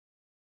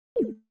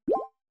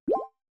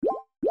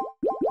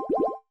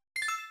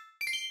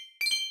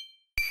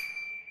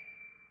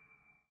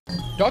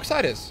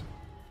Darksiders.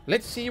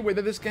 Let's see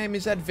whether this game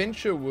is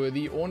adventure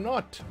worthy or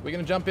not. We're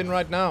going to jump in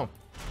right now.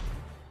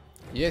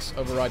 Yes,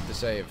 override the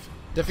save.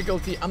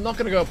 Difficulty, I'm not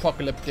going to go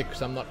apocalyptic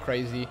because I'm not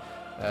crazy.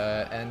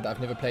 And I've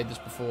never played this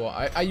before.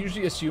 I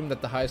usually assume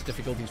that the highest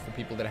difficulty is for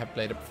people that have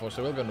played it before,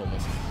 so we'll go normal.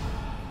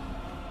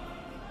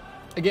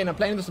 Again, I'm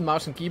playing this on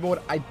mouse and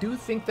keyboard. I do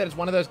think that it's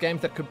one of those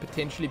games that could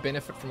potentially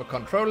benefit from a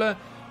controller,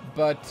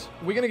 but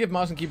we're going to give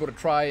mouse and keyboard a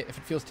try. If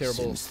it feels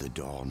terrible... Since the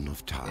dawn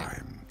of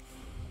time,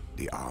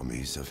 the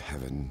armies of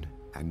heaven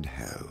and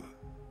hell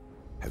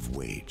have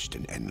waged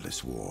an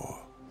endless war.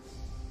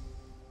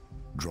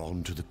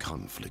 Drawn to the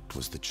conflict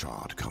was the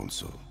Charred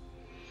Council,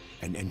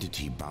 an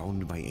entity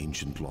bound by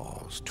ancient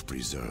laws to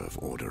preserve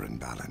order and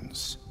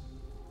balance.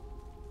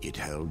 It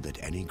held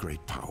that any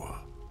great power,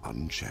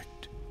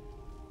 unchecked,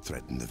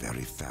 threatened the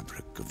very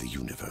fabric of the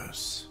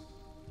universe.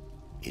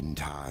 In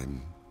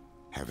time,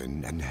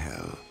 heaven and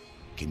hell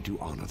came to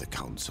honor the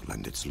Council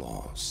and its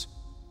laws,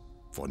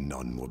 for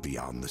none were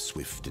beyond the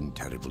swift and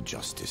terrible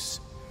justice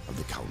of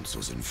the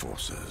Council's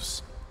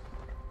enforcers,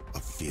 a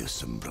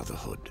fearsome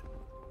brotherhood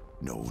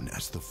known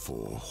as the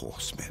Four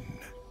Horsemen.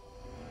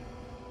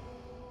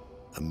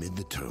 Amid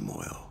the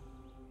turmoil,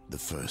 the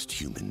first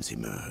humans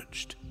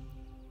emerged.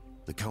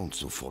 The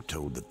Council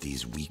foretold that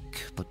these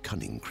weak but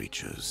cunning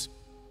creatures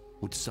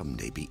would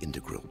someday be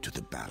integral to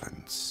the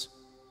balance.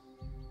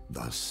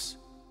 Thus,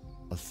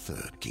 a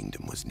third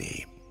kingdom was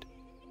named,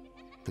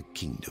 the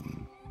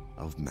Kingdom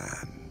of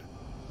Man.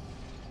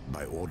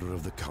 By order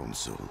of the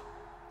Council,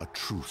 a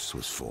truce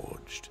was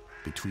forged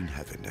between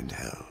heaven and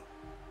hell.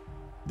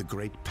 The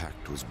Great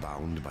Pact was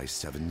bound by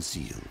 7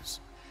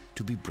 seals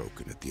to be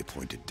broken at the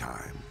appointed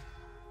time,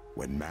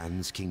 when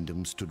man's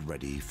kingdom stood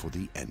ready for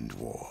the End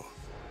War,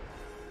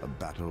 a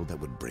battle that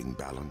would bring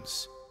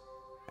balance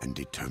and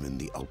determine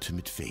the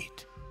ultimate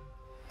fate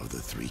of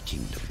the 3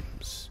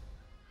 kingdoms.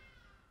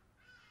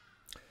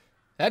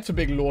 That's a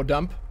big lore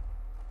dump.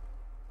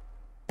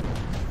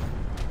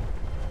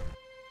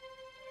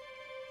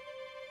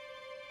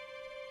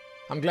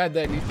 I'm glad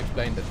they at least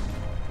explained it.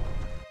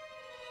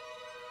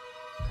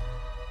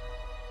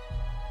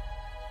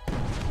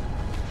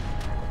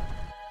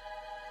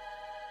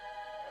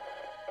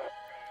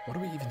 What are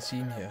we even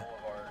seeing here?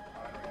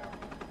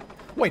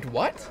 Wait,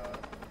 what?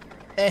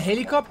 A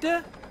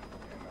helicopter?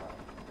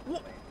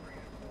 What?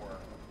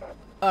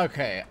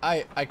 Okay,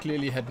 I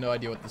clearly had no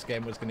idea what this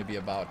game was going to be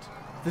about.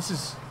 This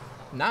is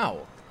now.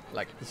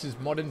 Like, this is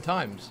modern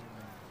times.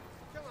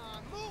 Come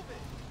on, move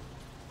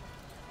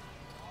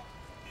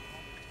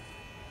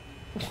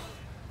it.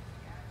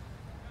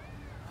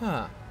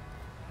 Huh.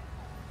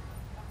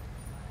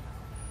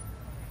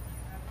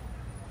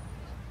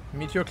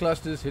 Meteor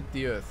clusters hit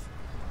the Earth.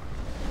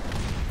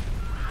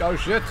 Oh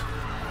shit.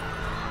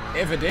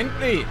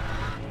 Evidently.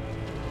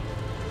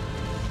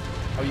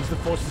 Are these the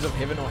forces of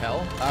heaven or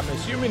hell? I'm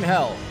assuming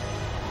hell.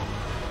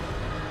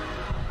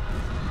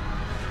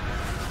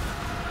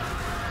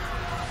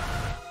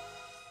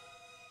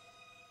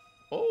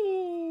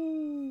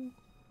 Oh.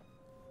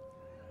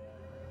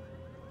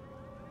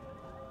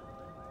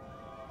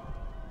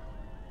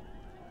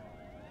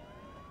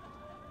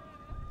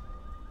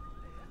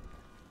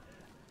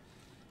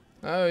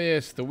 Oh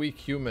yes, the weak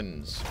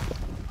humans.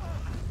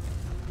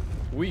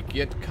 Weak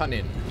yet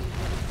cunning.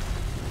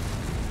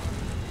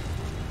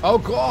 Oh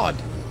god!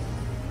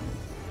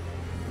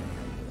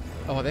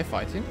 Oh, they're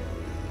fighting?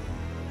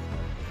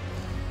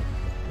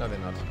 No, they're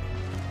not.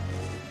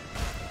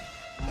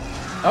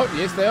 Oh,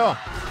 yes, they are.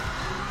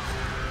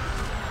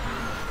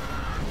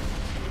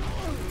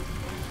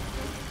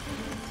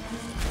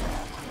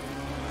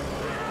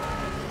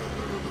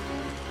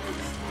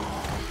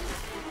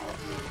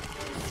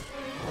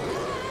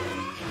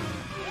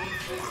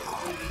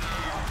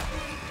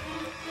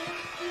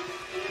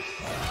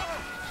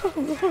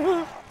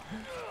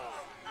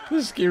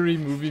 The scary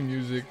movie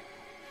music.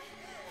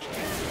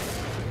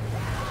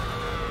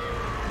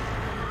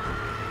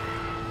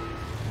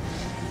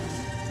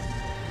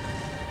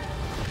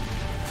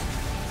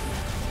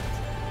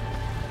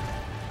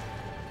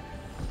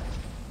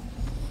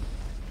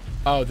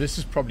 Oh, this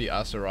is probably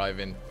us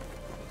arriving.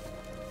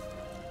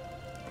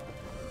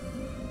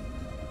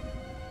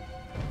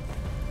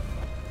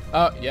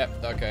 Oh, yep,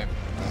 okay.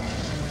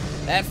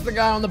 That's the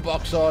guy on the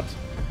box art.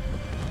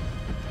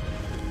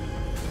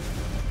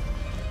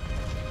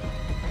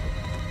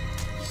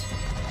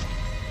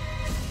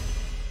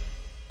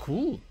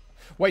 Cool.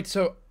 Wait,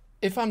 so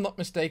if I'm not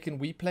mistaken,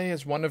 we play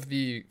as one of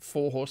the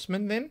Four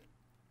Horsemen then?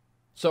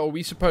 So are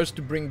we supposed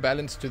to bring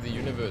balance to the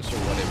universe or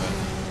whatever?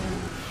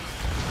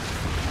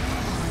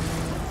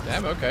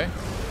 Damn, okay.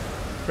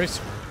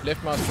 Press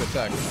left mouse to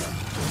attack.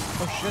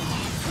 Oh shit.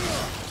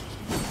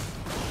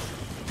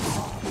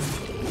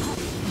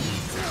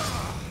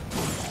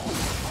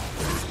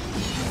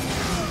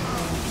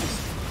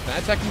 Can I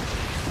attack you?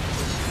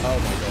 Oh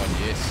my god,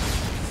 yes.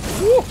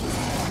 Woo!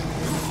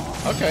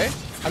 Okay.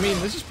 I mean,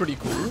 this is pretty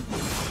cool.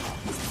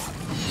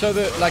 So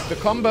the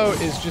combo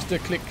is just a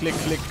click, click,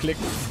 click, click,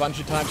 bunch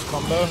of times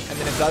combo, and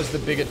then it does the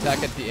big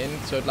attack at the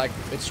end. So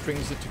it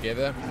strings it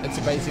together. It's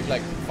a basic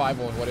like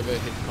 5 or whatever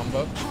hit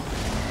combo.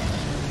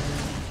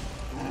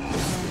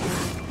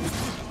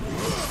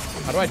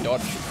 How do I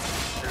dodge?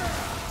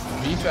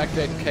 V to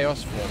activate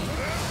chaos form.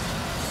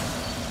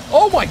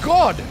 Oh my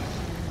god!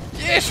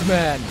 Yes,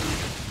 man!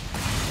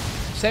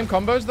 Same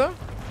combos though.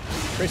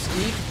 Press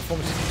E to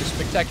perform a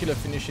spectacular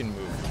finishing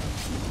move.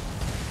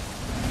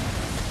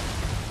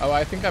 Oh,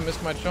 I think I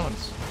missed my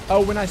chance. Oh,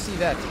 when I see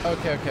that.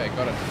 Okay,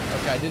 got it.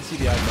 Okay, I did see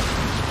the icon.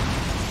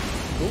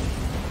 Cool.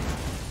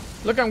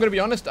 Look, I'm gonna be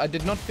honest, I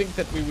did not think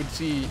that we would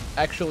see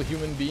actual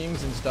human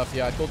beings and stuff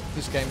here. I thought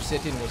this game's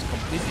setting was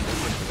completely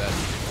different to that.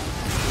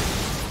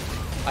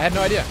 I had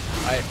no idea.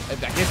 I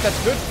guess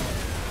that's good.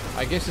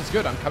 I guess it's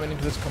good. I'm coming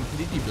into this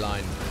completely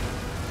blind.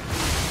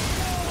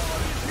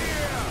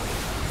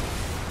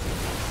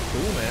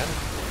 Cool, man.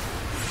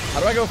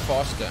 How do I go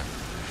faster?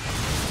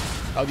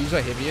 Oh, these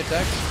are heavy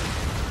attacks?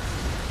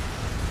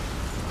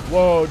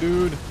 Whoa,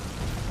 dude.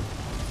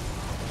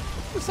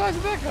 What's the size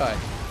of that guy?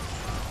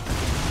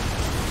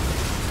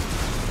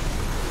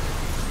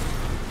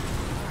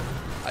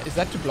 Is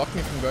that to block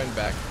me from going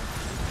back?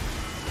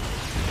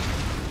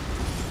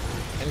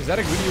 And is that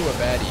a goodie or a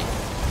baddie?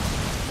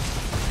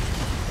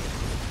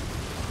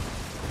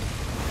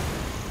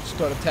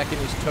 Start attacking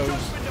his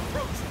toes.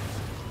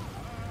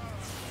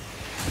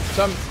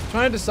 So I'm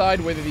trying to decide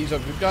whether these are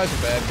good guys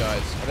or bad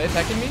guys. Are they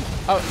attacking me?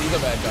 Oh, these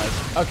are bad guys.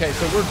 Okay,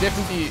 so we're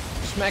definitely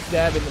smack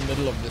dab in the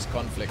middle of this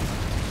conflict.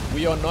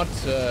 We are not...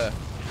 Yeah,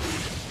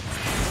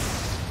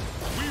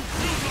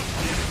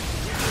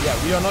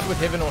 we are not with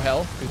heaven or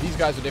hell, because these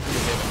guys are definitely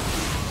with heaven.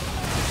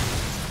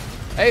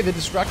 Hey, the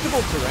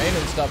destructible terrain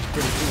and stuff's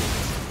pretty cool.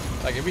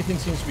 Like, everything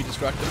seems to be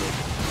destructible.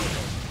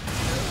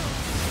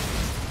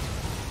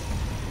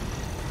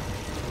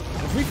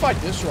 And if we fight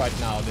this right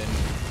now, then...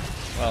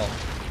 Well...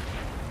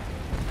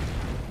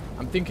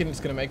 I'm thinking it's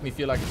gonna make me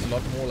feel like it's a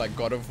lot more like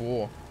God of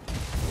War.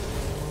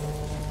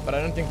 But I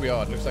don't think we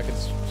are. It looks like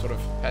it's sort of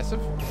passive.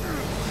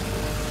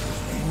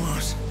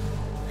 What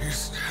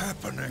is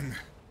happening?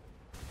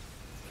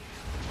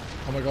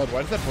 Oh my god,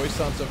 why does that voice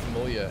sound so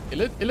familiar?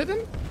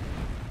 Illidan?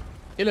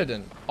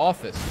 Illidan.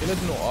 Arthas.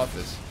 Illidan or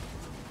Arthas.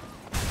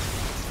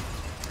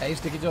 Hey,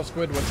 Sticky Jaw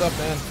Squid, what's up,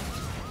 man?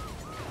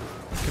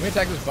 Can we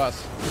attack this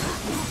bus?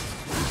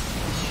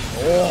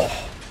 Oh!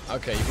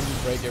 Okay, you can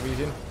just break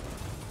everything.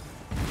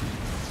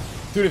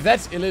 Dude, if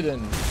that's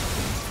Illidan,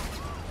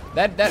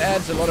 that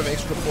adds a lot of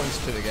extra points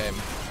to the game.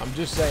 I'm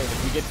just saying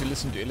that we get to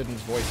listen to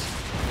Illidan's voice.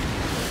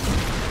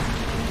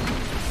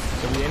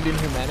 So we end in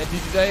humanity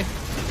today?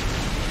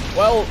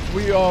 Well,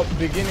 we are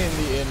beginning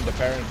the end,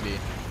 apparently.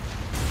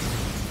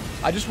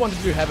 I just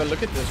wanted to have a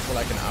look at this for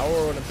like an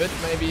hour and a bit,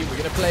 maybe. We're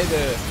gonna play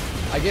the,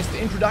 I guess, the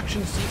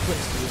introduction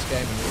sequence to this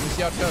game. Let me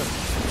see how it goes.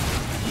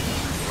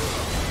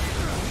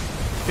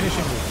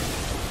 Finishing move.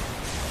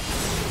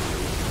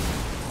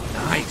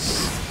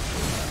 Nice!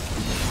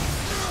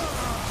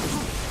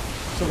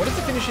 So what does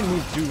the finishing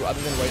move do other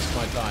than waste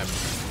my time?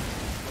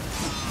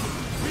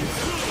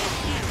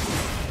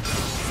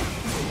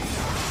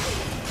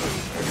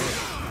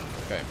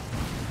 Okay.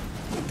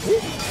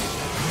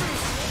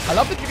 I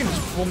love that you can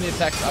just perform the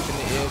attacks up in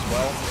the air as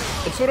well.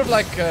 It's sort of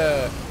like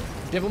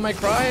Devil May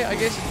Cry, I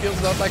guess. It feels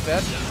a lot like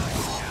that.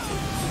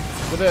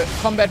 With the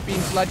combat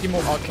being slightly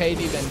more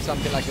arcadey than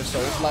something like a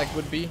Souls-like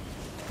would be.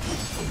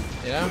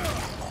 You know?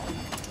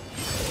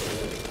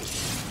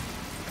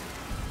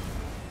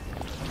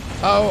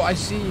 Oh, I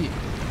see.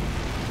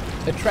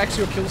 It tracks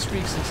your kill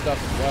streaks and stuff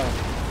as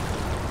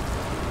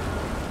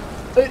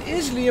well. It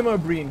is Liam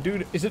O'Brien,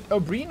 dude. Is it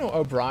O'Brien or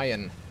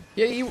O'Brien?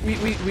 Yeah,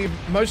 we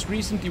most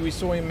recently we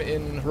saw him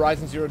in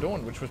Horizon Zero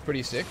Dawn, which was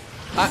pretty sick.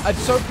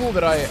 It's so cool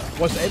that I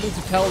was able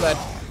to tell that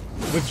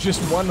with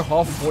just one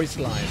half voice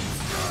line.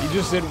 He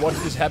just said, "What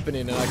is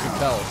happening?" and I could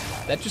tell.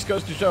 That just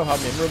goes to show how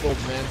memorable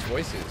the man's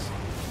voice is.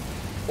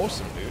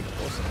 Awesome, dude.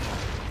 Awesome.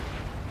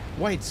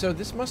 Wait, so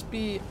this must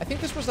be... I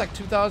think this was like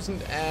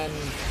 2000 and...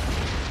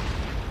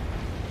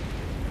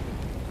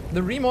 The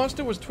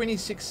remaster was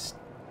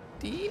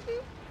 2016?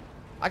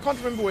 I can't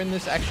remember when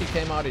this actually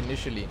came out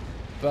initially.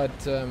 But,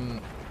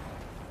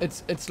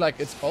 it's like,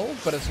 it's old,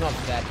 but it's not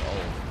that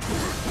old.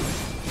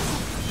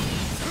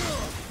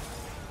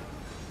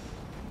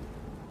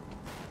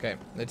 Okay,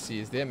 let's see.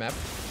 Is there a map?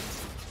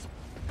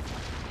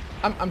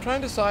 I'm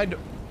trying to decide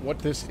what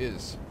this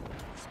is.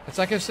 It's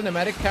like a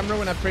cinematic camera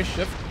when I press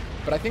shift.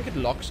 But I think it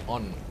locks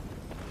on.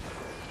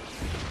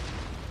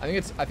 I think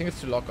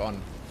it's to lock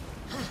on.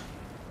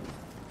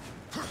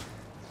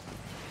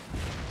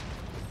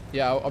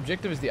 Yeah, our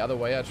objective is the other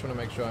way. I just want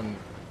to make sure I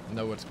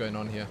know what's going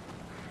on here.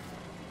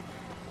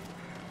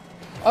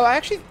 Oh,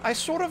 I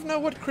sort of know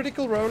what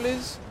Critical Role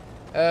is,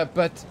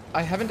 but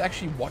I haven't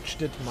actually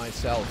watched it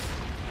myself.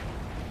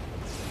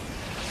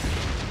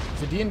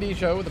 It's a D&D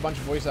show with a bunch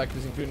of voice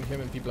actors, including him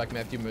and people like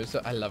Matthew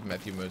Mercer. I love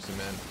Matthew Mercer,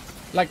 man.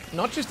 Like,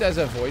 not just as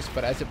a voice,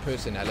 but as a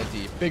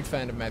personality. Big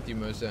fan of Matthew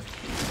Mercer.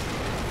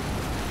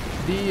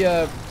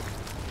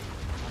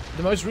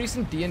 The most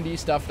recent D&D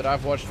stuff that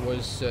I've watched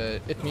was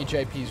It Me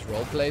JP's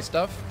roleplay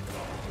stuff.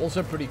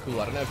 Also pretty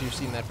cool. I don't know if you've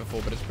seen that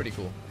before, but it's pretty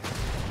cool.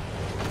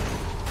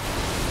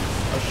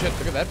 Oh shit,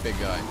 look at that big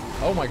guy.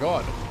 Oh my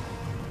god.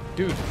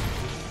 Dude.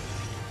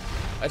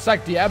 It's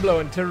like Diablo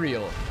and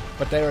Tyrael,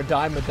 but they're a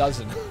dime a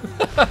dozen.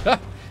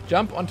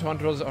 Jump onto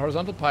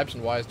horizontal pipes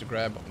and wires to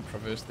grab and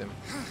traverse them.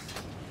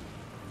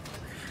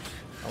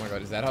 Oh my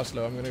god, is that how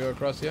slow I'm gonna go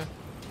across here?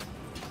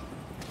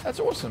 That's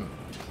awesome.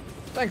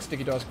 Thanks,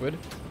 Sticky Dog Squid.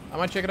 I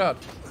might check it out.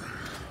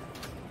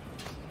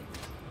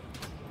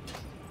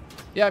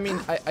 Yeah, I mean,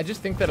 I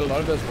just think that a lot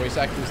of those voice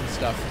actors and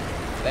stuff,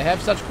 they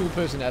have such cool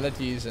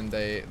personalities and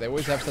they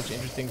always have such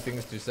interesting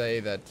things to say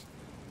that,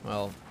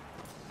 well,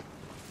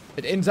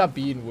 it ends up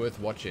being worth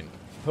watching.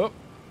 Oh,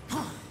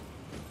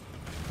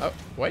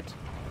 wait.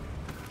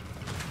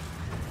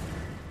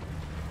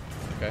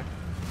 Okay,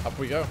 up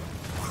we go.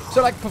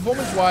 So, like,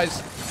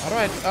 performance-wise, how do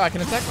I... Oh, I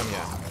can attack from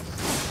here.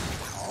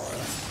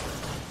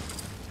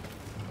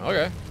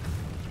 Okay.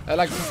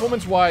 Like,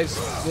 performance-wise,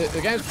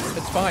 the game,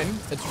 it's fine.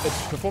 It's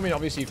performing,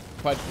 obviously,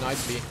 quite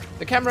nicely.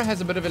 The camera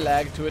has a bit of a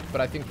lag to it,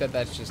 but I think that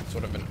that's just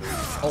sort of an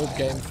old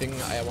game thing,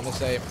 I want to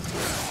say.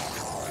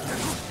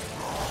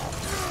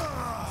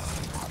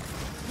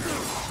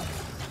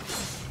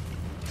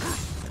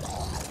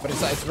 But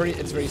it's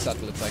very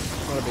subtle. It's like,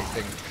 it's not a big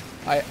thing.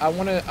 I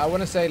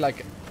wanna say,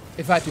 like,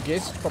 if I had to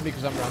guess, probably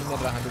because I'm running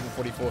at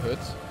 144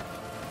 hertz.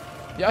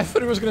 Yeah, I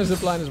thought it was gonna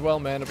zipline as well,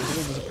 man. It was a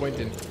little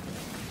disappointing.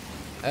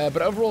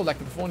 But overall, like,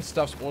 the performance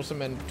stuff's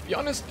awesome, and to be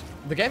honest,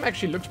 the game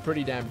actually looks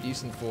pretty damn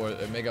decent for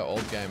a mega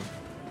old game.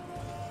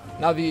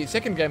 Now, the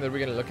second game that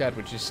we're gonna look at,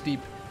 which is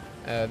Steep,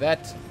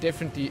 that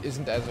definitely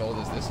isn't as old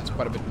as this. It's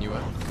quite a bit newer.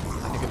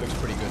 I think it looks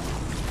pretty good.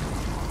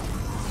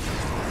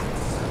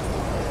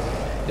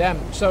 Damn,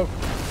 so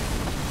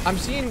I'm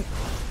seeing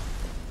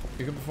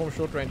you can perform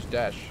short range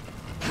dash.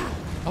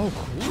 Oh,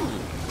 cool.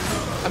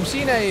 I'm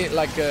seeing a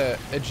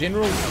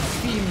general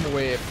theme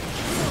where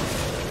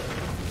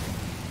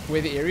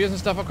the areas and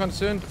stuff are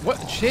concerned.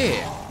 What?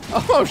 Chair?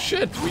 Oh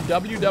shit, we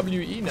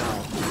WWE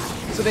now.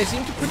 So they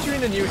seem to put you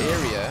in a new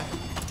area,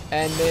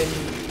 and then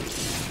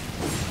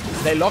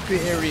they lock the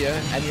area,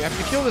 and you have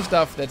to kill the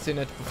stuff that's in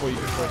it before you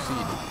can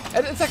proceed.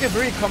 And it's like a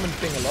very common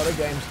thing. A lot of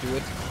games do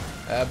it.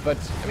 But,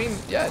 I mean,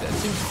 yeah, it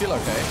seems to feel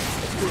okay.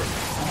 It's cool.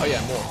 Oh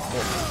yeah, more.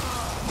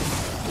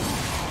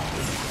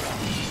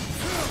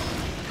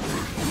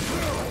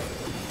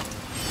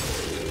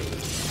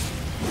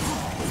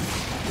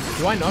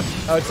 Do I not?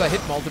 Oh, it's a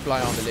hit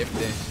multiplier on the left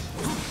there.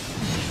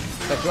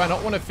 But do I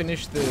not want to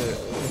finish the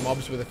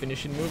mobs with a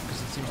finishing move?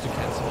 Because it seems to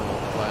cancel the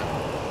multiplier.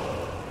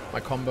 My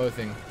combo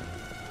thing.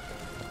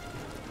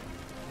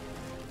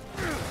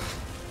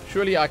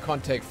 Surely I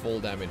can't take full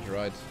damage,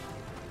 right?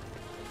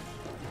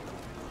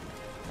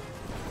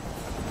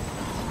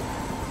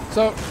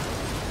 So,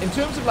 in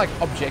terms of like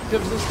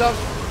objectives and stuff,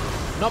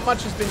 not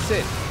much has been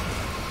said.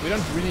 We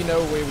don't really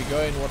know where we're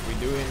going, what we're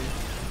doing.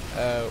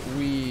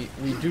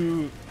 We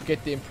do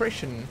get the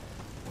impression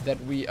that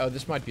oh,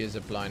 this might be a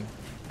zipline.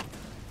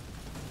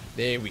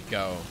 There we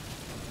go.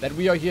 That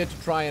we are here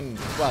to try and,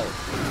 well,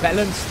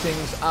 balance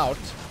things out.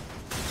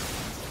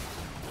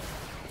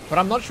 But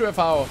I'm not sure if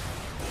our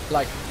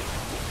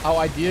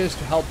idea is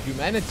to help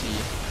humanity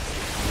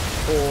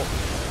or...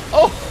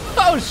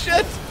 Oh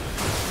shit!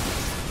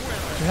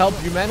 To help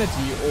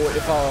humanity, or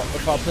if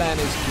our plan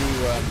is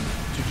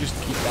to just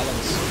keep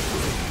balance.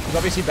 Because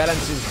obviously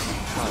balance is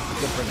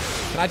different.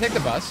 Can I take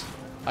the bus?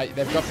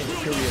 They've got me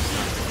curious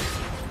now.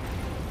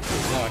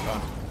 No, I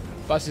can't.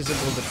 Bus is a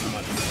little bit too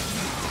much.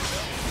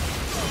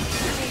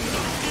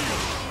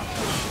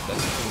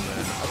 That's cool,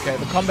 man. Okay,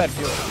 the combat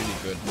feels really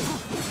good.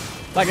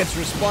 Like, it's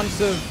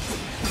responsive.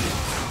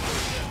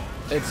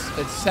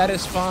 It's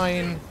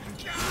satisfying.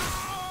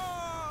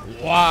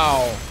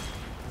 Wow.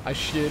 I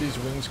sheared his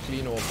wings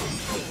clean off.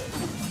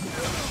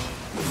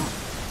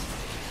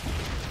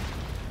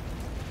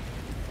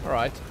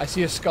 Alright, I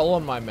see a skull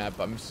on my map.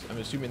 I'm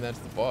assuming that's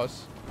the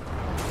boss.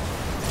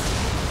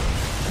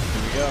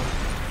 Here we go.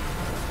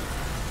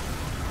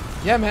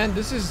 Yeah, man,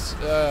 this is,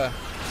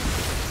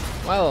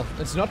 well,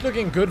 it's not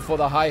looking good for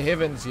the high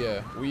heavens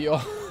here. We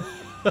are...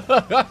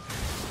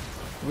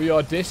 we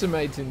are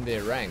decimating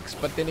their ranks.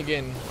 But then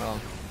again, well,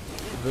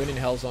 the Burning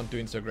Hells aren't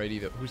doing so great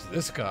either. Who's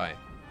this guy?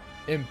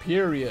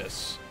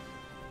 Imperious.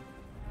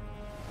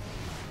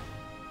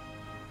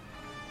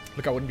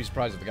 Look, I wouldn't be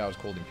surprised if the guy was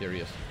called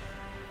Imperious.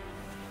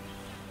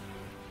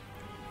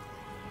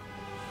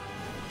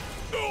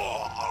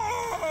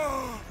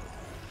 Oh.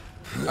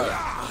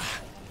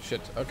 Shit.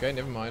 Okay,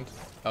 never mind.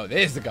 Oh,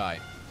 there's the guy.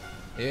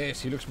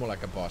 Yes, he looks more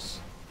like a boss.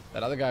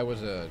 That other guy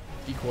was a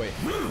decoy.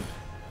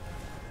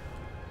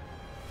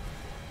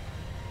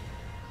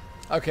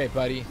 Okay,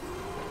 buddy.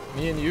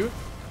 Me and you?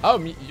 Oh,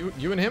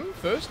 you and him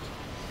first?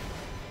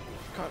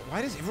 God,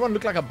 why does everyone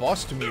look like a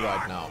boss to me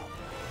right now?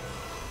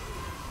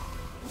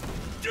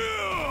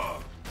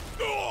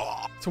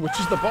 So which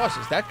is the boss?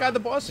 Is that guy the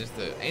boss? Is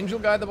the angel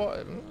guy the boss?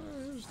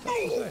 It's tough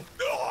to say.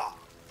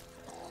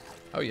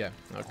 Oh yeah,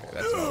 okay,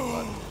 that's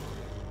all blood.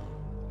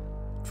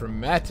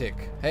 Dramatic.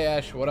 Hey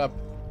Ash, what up?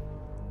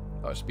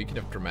 Oh, speaking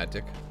of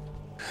dramatic.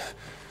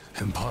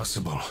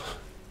 Impossible.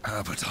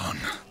 Abaddon.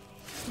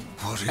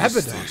 What is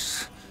Abaddon?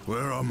 this?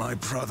 Where are my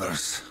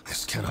brothers?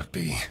 This cannot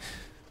be.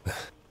 The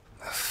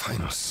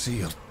final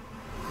seal.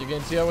 You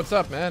can see what's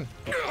up, man.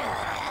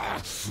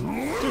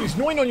 Dude, he's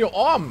gnawing on your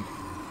arm.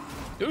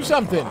 Do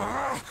something.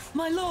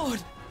 My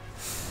lord.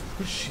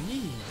 Who's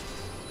she?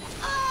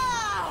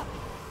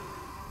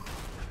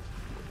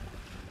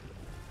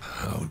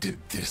 How did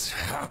this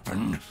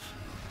happen?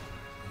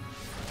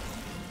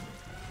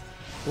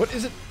 What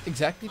is it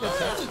exactly that's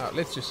happening? Oh,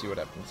 let's just see what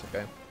happens,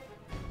 okay?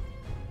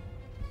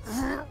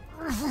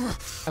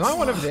 Am I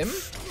one of them?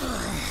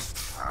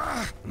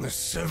 The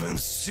seventh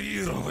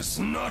seal was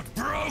not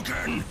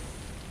broken.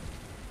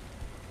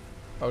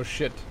 Oh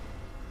shit.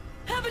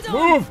 Abaddon!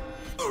 Move!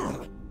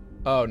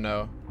 Oh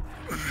no.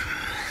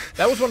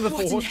 That was one of the What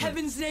Four in Horsemen.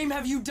 heaven's name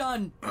have you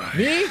done?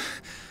 Me?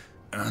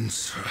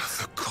 Answer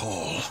the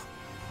call.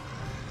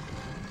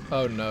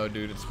 Oh no,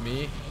 dude, it's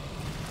me.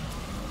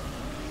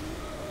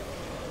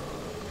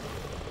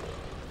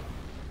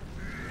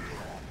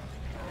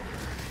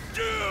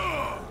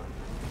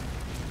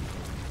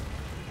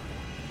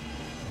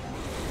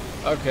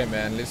 Okay,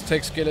 man, let's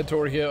take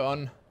Skeletor here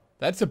on.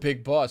 That's a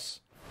big boss.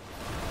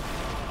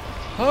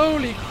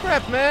 Holy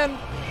crap, man!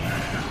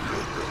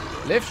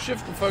 Left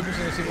shift to focus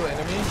on a single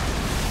enemy.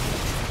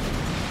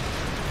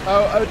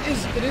 Oh,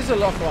 it is a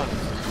lock on.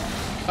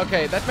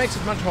 Okay, that makes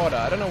it much harder.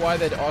 I don't know why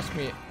they'd ask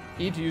me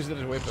E to use it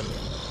as a weapon.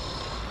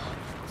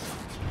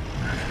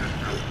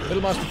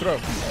 Little master throw.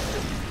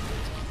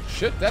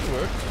 Shit, that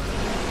worked.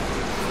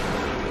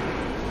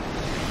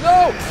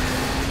 No!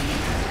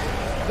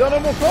 There are no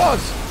more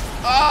cars!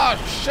 Ah,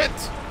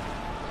 shit!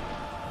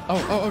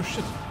 Oh,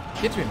 shit.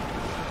 Get to him.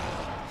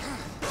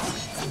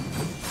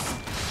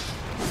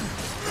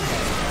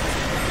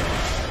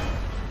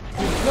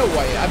 Dude, no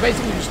way. I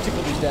basically just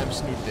tickled his damn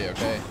snoot there,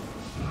 okay?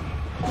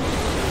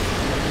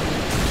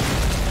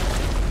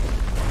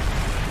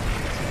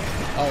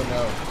 Oh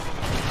no.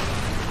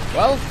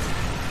 Well,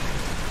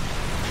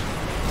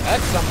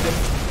 that's something.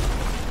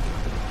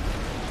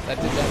 That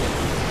did damage.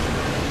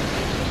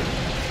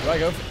 Do I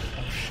go for...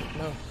 Oh shit,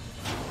 no.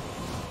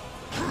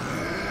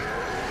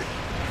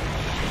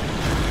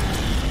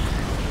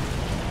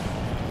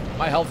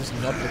 My health is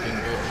not looking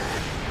good.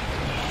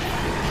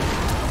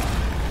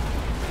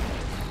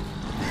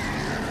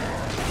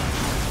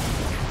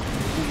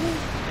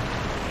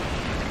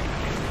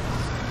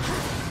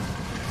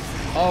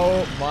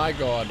 Oh my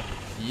god.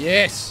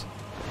 Yes!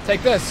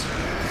 Take this!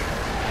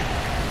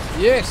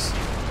 Yes!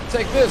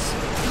 Take this!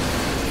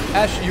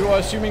 Ash, you are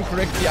assuming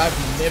correctly I've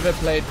never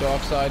played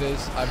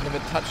Darksiders. I've never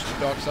touched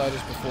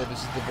Darksiders before. This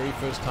is the very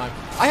first time.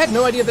 I had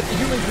no idea that the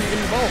humans were even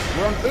involved.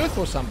 We're on Earth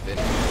or something.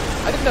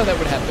 I didn't know that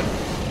would happen.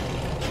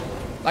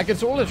 Like,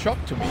 it's all a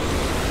shock to me.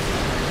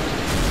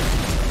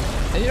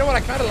 And you know what?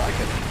 I kind of like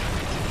it.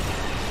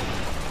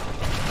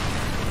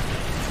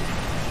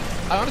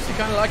 I honestly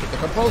kind of like it. The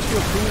controls feel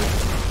cool.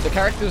 The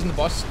characters and the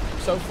boss,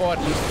 so far at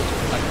least,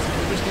 like, some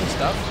interesting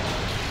stuff.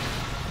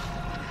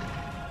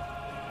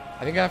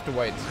 I think I have to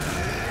wait.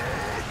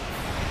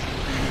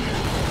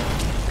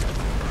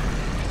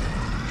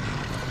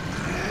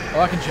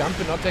 Oh, I can jump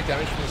and not take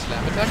damage from the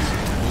slam attacks?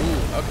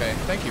 Ooh, okay.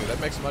 Thank you. That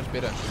makes it much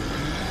better.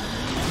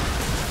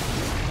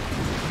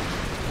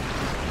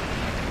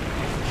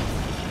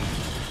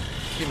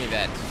 Give me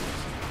that.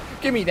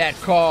 Give me that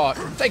car.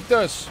 Take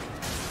this.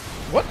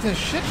 What the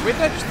shit? Where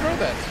did I just throw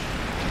that?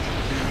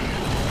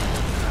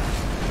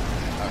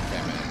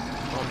 Okay, man.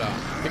 Calm down.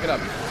 Pick it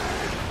up.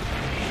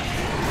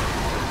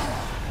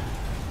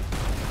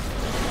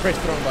 Press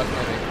the wrong button, I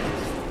think.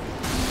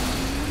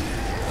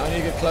 Now I need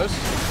to get close.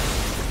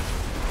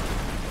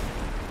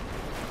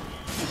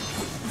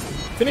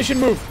 Finish and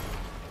move.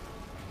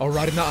 Oh,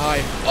 right in the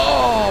eye.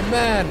 Oh,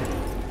 man.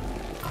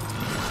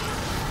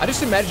 I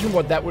just imagine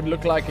what that would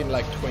look like in,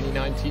 like,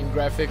 2019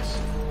 graphics.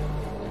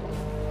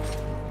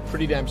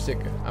 Pretty damn sick,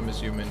 I'm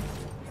assuming.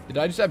 Did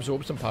I just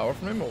absorb some power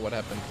from him, or what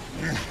happened?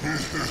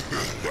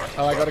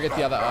 Oh, I gotta get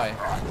the other eye.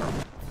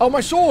 Oh,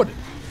 my sword!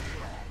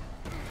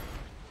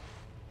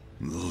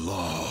 The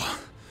law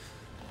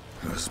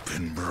has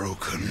been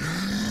broken.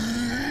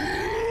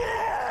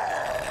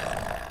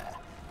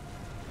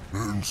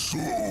 And so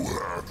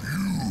have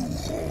you,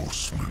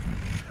 horseman.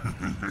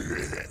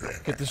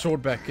 Get the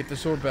sword back, get the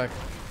sword back.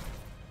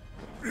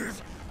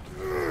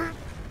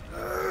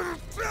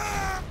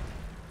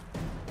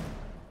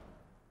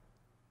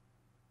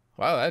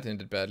 Wow, that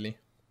ended badly.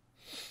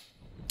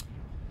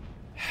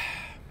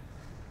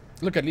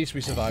 Look, at least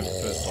we survived the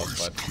first boss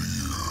fight.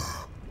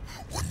 Clear.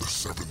 When the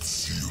seventh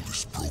seal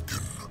is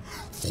broken,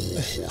 4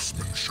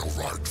 horsemen shall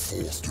ride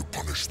forth to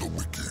punish the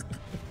wicked.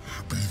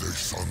 Be they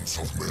sons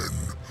of men,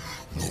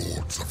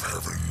 lords of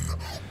heaven,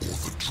 or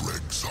the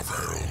dregs of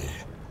hell.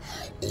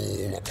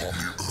 All upon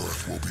the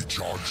earth will be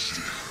judged,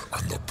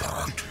 and the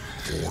pact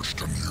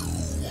forged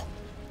anew.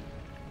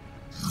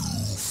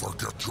 You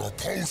forget your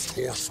post,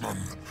 horseman.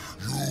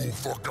 You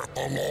forget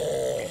the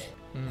law.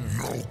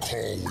 No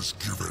call was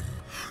given,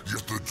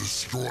 yet the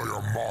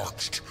destroyer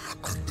marched,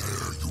 and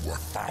there you were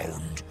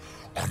found,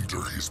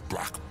 under his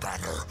black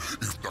banner,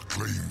 if the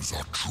claims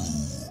are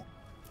true.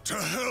 To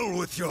hell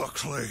with your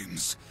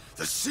claims.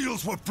 The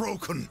seals were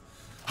broken.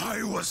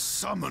 I was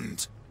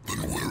summoned.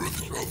 Then where are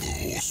the other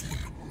horsemen?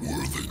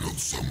 Were they not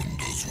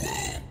summoned as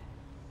well?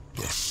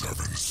 The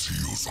 7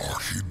 seals are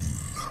hidden,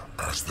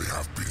 as they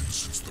have been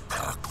since the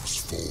pact was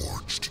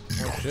forged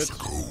eons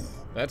ago.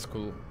 That's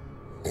cool.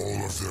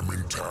 All of them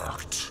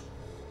intact.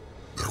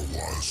 There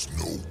was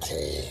no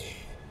call.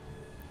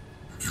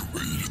 You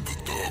aided the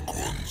Dark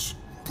Ones,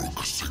 broke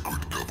a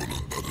sacred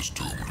covenant that has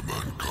doomed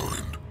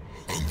mankind,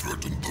 and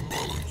threatened the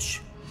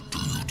balance. Do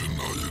you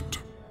deny it?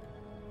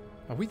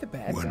 Are we the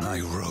bad When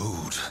guys? I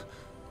rode,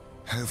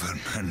 heaven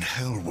and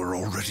hell were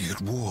already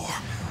at war.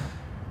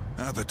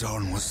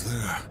 Abaddon was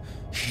there.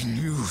 He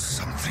knew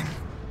something.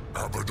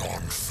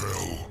 Abaddon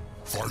fell,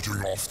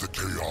 fighting off the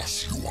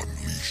chaos you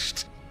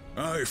unleashed.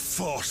 I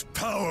fought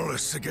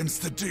powerless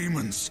against the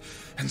demons,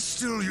 and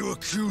still you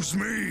accuse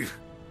me?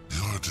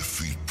 Your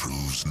defeat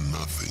proves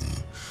nothing.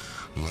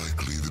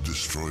 Likely the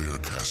Destroyer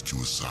cast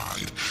you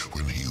aside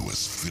when he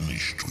was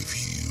finished with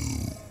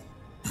you.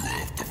 You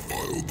have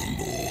defiled the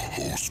law,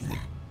 Horseman.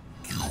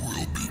 You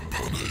will be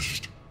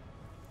punished.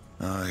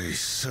 I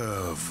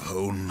serve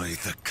only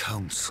the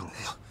Council.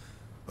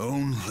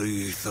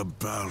 Only the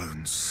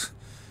balance.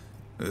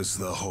 As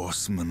the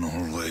Horsemen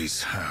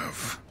always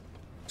have.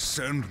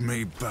 Send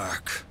me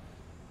back.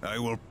 I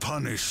will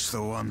punish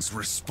the ones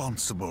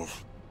responsible.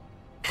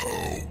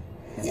 How?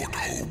 What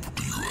hope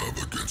do you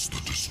have against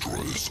the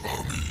Destroyer's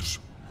armies?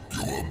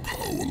 You are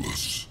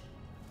powerless.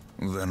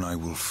 Then I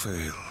will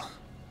fail,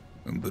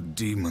 and the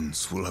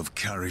demons will have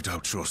carried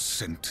out your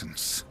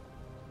sentence.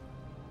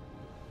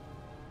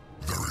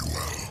 Very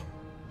well.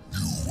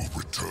 You will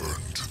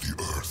return to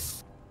the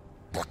Earth.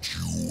 But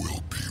you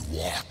will be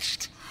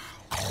watched.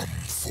 Come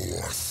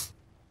forth.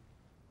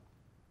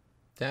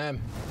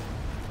 Damn.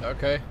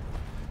 Okay.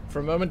 For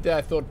a moment there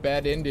I thought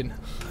bad ending.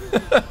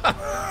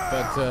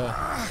 But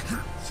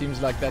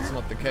seems like that's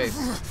not the case.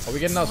 Are we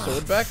getting our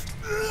sword back?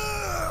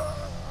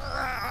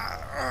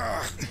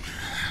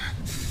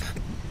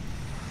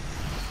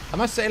 I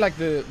must say, like,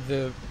 the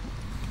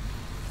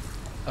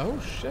oh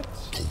shit.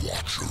 The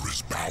Watcher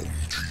is bound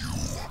to you.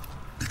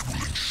 It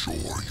will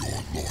ensure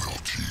your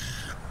loyalty.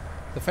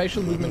 The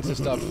facial movements and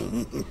stuff,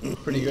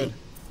 pretty good.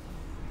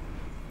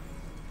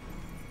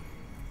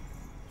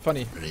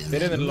 Funny.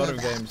 Better than a lot of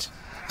games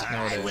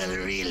nowadays. I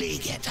will really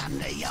get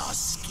under your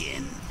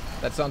skin.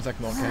 That sounds like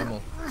Mark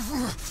Hamill.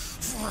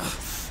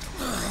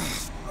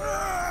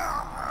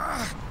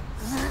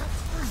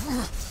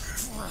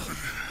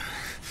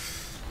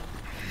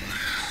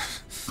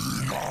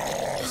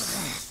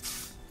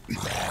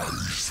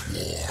 Rise,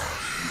 war,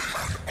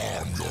 and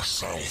arm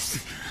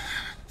yourself.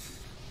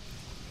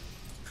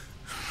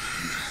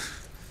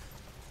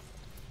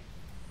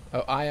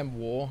 Oh, I am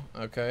war.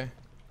 Okay.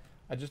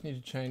 I just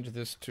need to change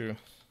this to...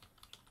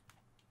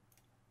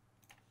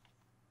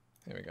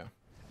 There we go.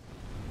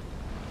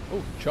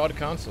 Oh, Charter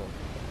Council.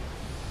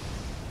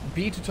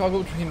 B to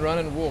toggle between run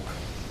and walk.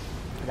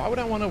 Why would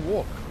I want to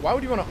walk? Why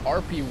would you want to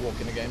RP walk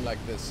in a game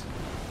like this?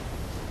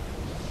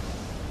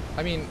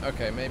 I mean,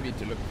 okay, maybe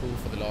to look cool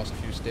for the last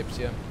few steps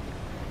here.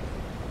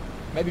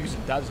 Maybe because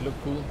it does look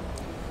cool.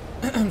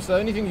 So the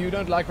only thing you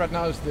don't like right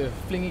now is the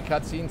flingy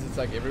cutscenes. It's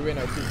like everywhere,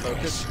 no true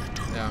focus.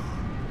 Yeah.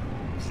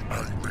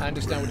 I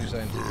understand what you're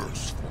saying.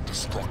 Thirst for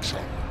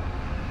destruction.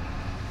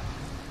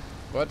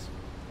 What?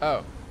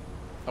 Oh.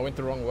 I went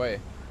the wrong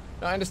way.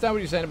 No, I understand what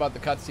you're saying about the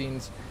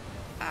cutscenes.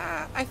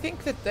 I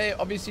think that they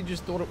obviously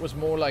just thought it was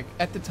more like,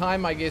 at the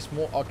time, I guess,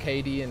 more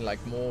arcadey and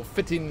like more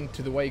fitting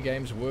to the way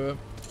games were.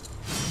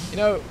 You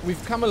know,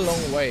 we've come a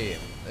long way.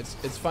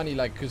 It's funny,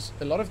 like, because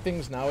a lot of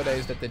things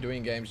nowadays that they're doing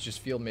in games just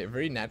feel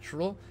very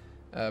natural,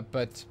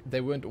 but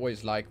they weren't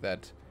always like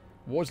that.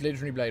 War's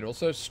Legendary Blade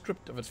also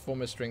stripped of its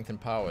former strength and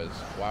powers.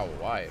 Wow,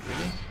 why?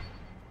 Really?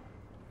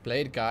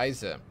 Blade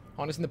Geyser.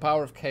 Harnessing the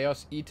power of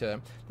Chaos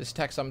Eater, this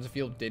attack summons a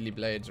field of deadly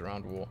blades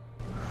around War.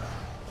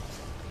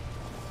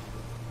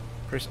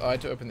 Press I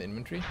to open the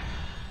inventory.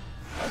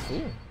 Oh,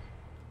 cool.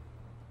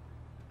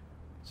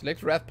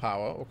 Select Wrath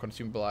Power or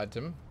consumable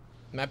item.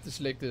 Map the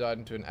selected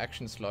item to an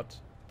action slot.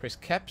 Press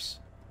caps.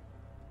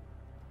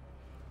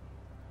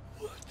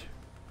 What?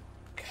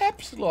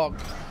 Caps lock?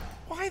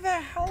 Why the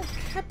hell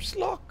caps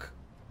lock?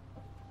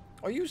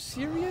 Are you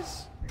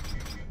serious?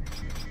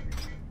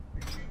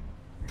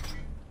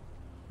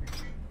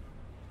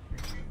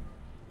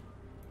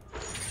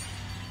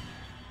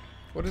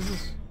 What is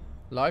this?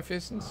 Life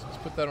Essence? Let's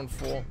put that on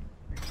 4.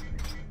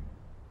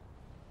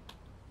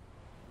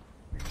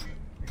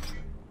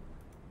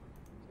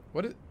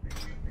 What is...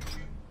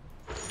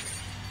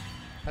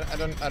 I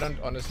don't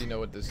honestly know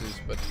what this is,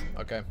 but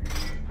okay.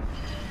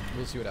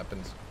 We'll see what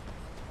happens.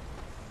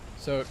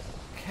 So,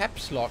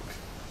 caps lock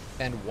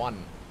and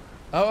 1.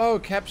 Oh,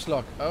 caps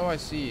lock. Oh, I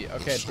see.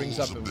 Okay, it brings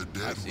up... The souls of the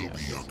I dead see. will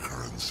be your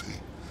currency.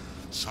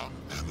 Some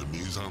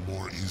enemies are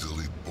more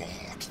easily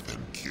bought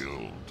than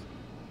killed.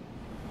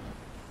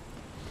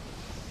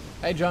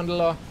 Hey,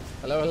 Jondala.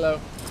 Hello,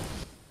 hello.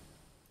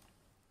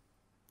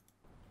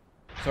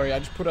 Sorry, I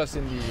just put us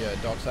in the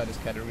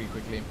Darksiders category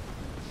quickly.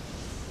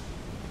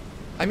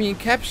 I mean,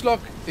 caps lock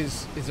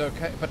is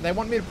okay, but they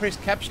want me to press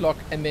caps lock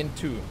and then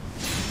 2.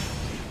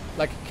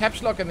 Like,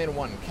 caps lock and then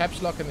 1,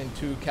 caps lock and then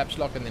 2, caps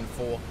lock and then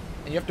 4,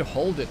 and you have to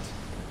hold it.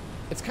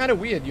 It's kind of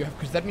weird,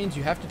 because that means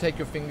you have to take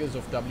your fingers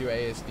off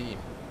WASD.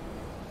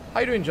 How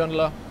you doing,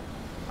 Jondala?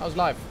 How's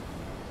life?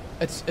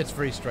 It's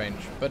very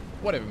strange, but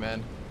whatever,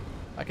 man.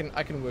 I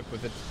can work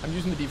with it. I'm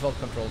using the default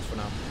controls for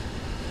now.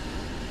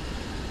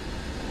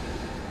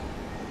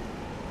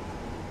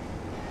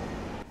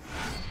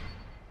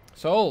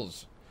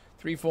 Souls.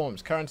 3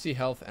 forms: currency,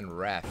 health, and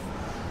wrath.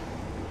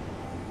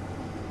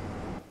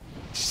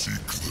 Seek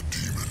the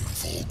demon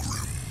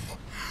Fulgrim.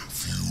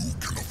 Few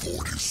can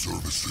afford his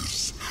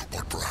services,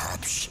 but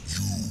perhaps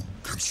you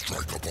can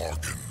strike a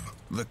bargain.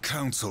 The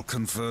council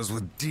confers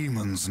with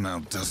demons now,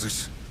 does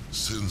it?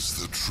 Since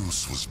the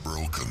truce was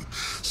broken,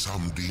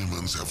 some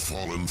demons have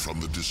fallen from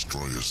the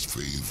Destroyer's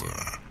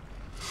favor.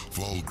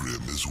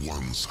 Fulgrim is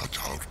one such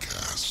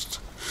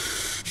outcast.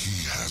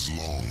 He has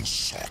long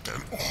sought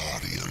an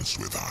audience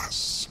with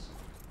us.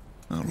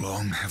 How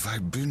long have I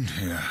been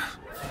here?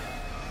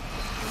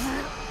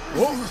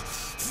 Whoa!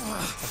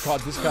 I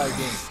caught this guy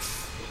again.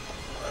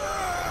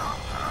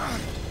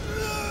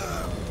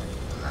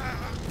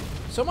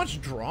 So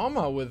much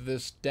drama with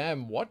this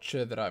damn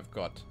watcher that I've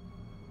got.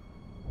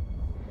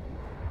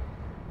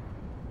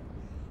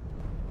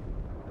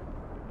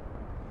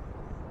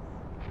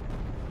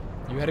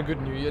 You had a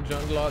good New Year,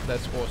 Jondala?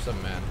 That's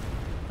awesome, man.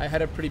 I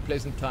had a pretty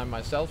pleasant time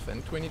myself,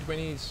 and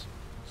 2020 is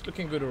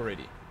looking good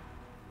already.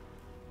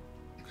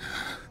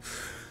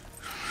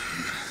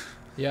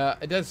 Yeah,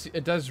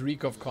 it does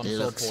reek of console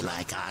Looks port.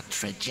 like our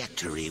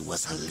trajectory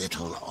was a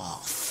little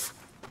off.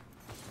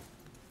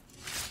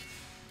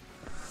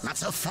 Not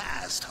so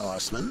fast,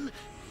 horseman.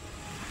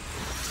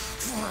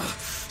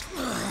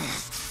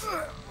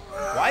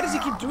 Why does he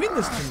keep doing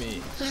this to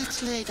me?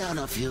 Let's lay down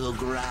a few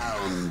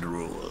ground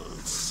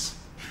rules.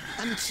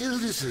 Until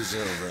this is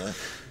over,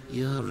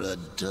 you're a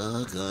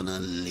dog on a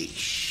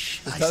leash.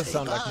 This I does say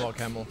sound like bark, Mark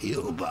Hamill.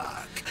 you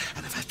bark.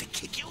 And if I have to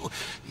kick you,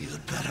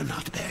 you'd better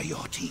not bare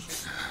your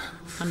teeth.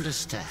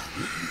 Understand?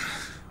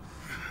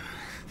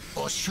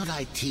 Or should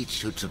I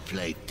teach you to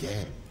play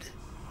dead?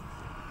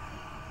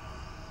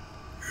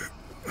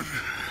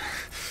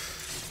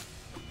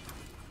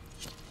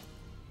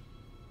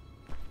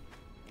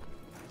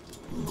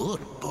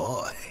 Good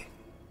boy.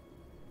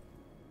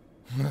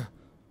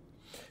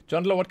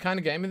 Jondala, what kind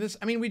of game is this?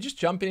 I mean, we just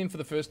jumping in for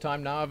the first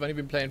time now. I've only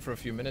been playing for a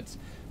few minutes,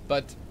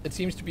 but it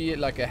seems to be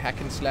like a hack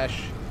and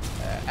slash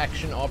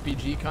action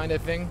RPG kind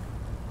of thing.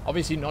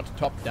 Obviously not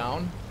top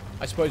down.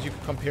 I suppose you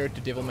could compare it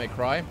to Devil May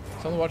Cry.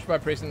 Someone watch by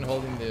pressing and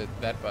holding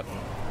that button.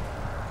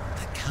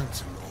 The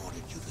council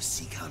ordered you to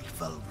seek out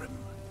Fulgrim,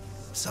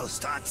 so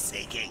start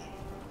seeking.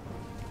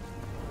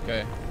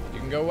 Okay, you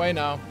can go away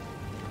now.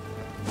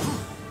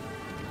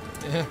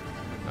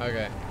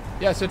 Okay.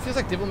 Yeah, so it feels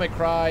like Devil May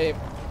Cry,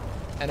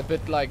 and a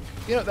bit like,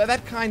 you know,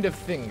 that kind of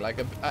thing. Like,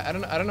 I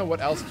don't know what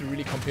else to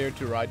really compare it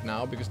to right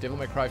now, because Devil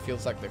May Cry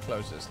feels like the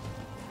closest.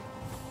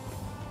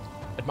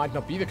 It might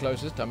not be the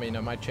closest. I mean, I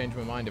might change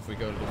my mind if we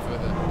go a little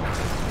further.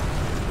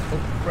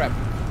 Oh, crap.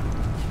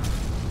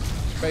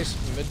 Space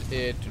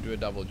mid-air to do a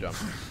double jump.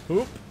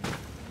 Hoop.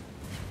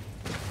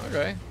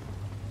 Okay.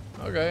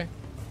 Okay.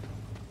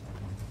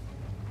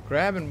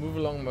 Grab and move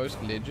along most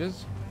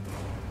ledges.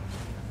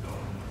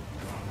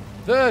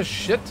 The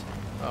shit!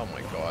 Oh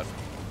my god.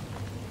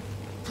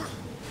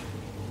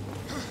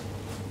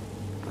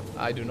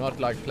 I do not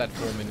like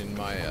platforming in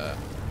my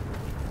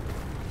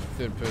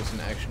third-person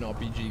action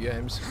RPG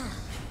games.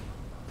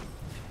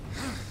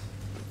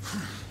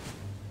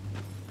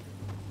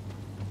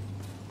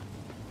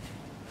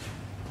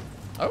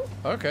 Oh,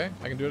 okay.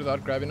 I can do it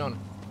without grabbing on.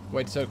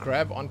 Wait, so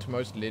grab onto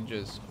most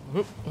ledges.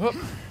 Whoop, whoop.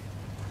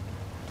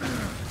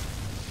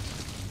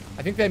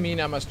 I think they mean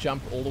I must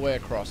jump all the way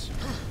across.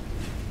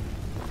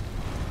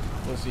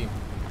 We'll see.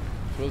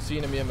 We'll see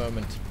in a mere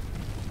moment.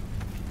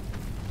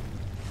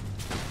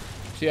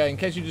 So yeah, in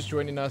case you're just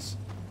joining us,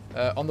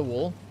 on the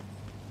wall.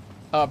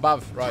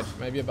 Above, right.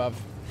 Maybe above.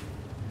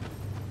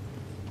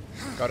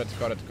 Got it,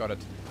 got it, got it.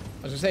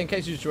 I was gonna say, in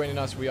case you're just joining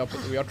us, we are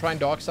trying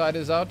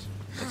Darksiders out.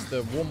 It's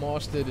the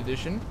Warmastered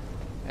Edition.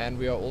 And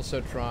we are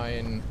also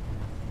trying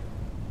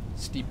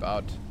Steep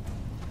out.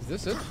 Is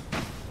this it?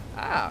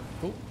 Ah,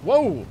 cool.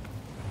 Whoa!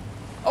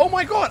 Oh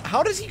my god,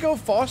 how does he go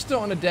faster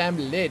on a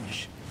damn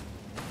ledge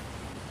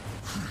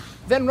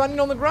than running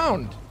on the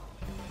ground?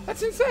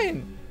 That's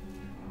insane.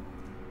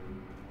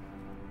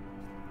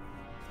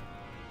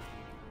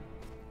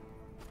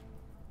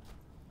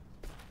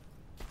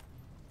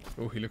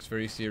 Oh, he looks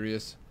very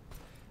serious.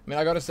 I mean,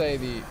 I gotta say,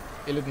 the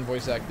Illidan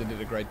voice actor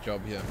did a great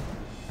job here.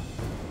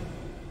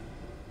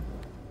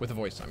 With the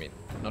voice, I mean,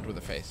 not with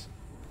the face.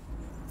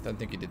 Don't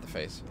think he did the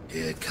face.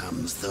 Here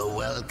comes the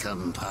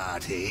welcome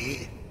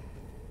party.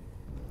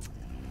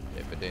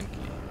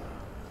 Evidently.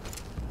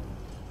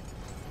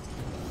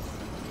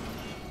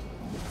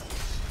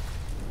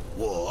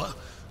 War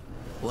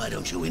Why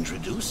don't you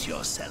introduce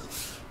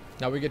yourself?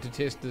 Now we get to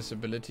test this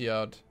ability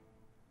out.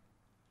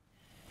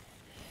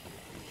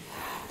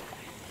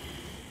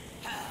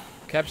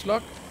 Caps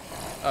lock?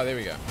 Oh, there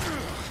we go.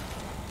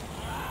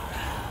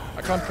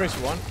 I can't press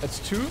 1. It's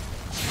 2?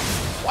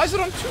 Why is it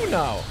on 2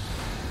 now?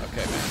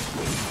 Okay, man.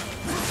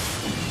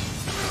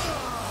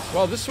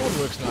 Well, this sword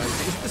works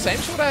nice. Is it the same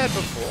sword I had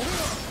before?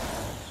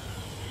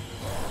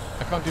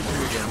 I can't do 2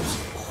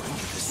 again.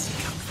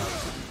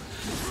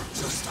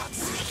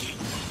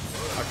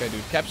 Okay,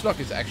 dude. Caps lock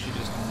is actually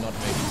just not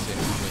making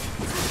sense to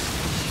me.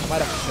 I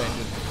might have to change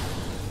it.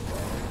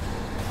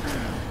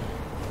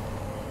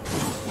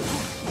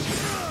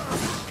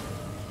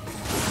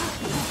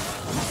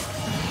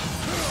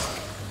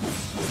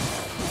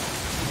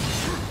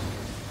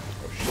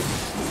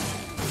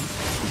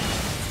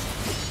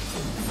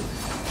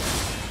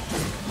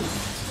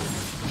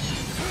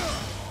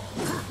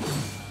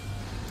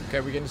 Okay,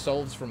 we're getting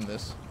souls from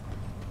this.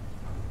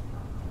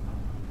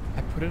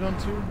 I put it on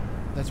 2?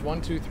 That's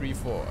 1, 2, 3,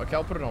 4. Okay,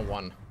 I'll put it on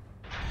 1.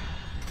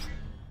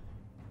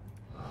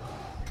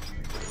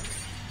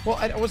 Well,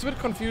 I was a bit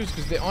confused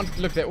because they aren't...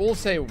 Look, they all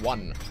say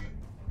 1.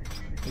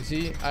 You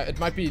see? It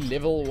might be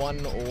level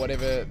 1 or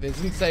whatever. They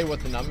doesn't say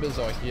what the numbers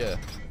are here.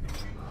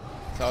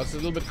 So I was a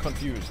little bit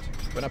confused.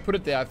 When I put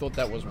it there, I thought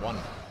that was 1.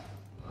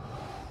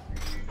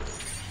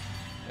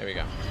 There we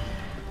go.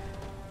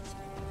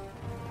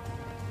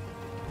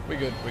 We're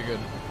good, we're good.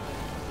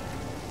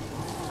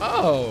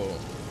 Oh!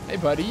 Hey,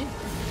 buddy.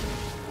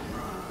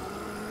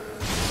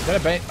 Is that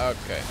a Bane?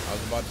 Okay, I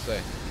was about to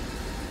say.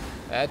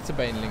 That's a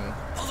Baneling.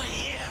 Over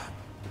here.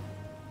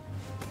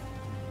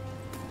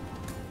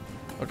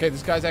 Okay,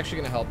 this guy's actually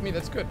gonna help me.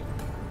 That's good.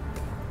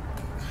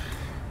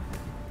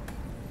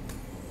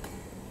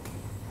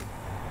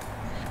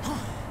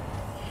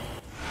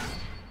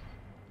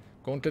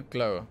 Gauntlet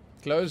glow.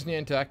 Glows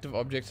near interactive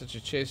objects such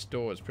as chests,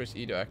 doors. Press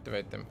E to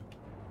activate them.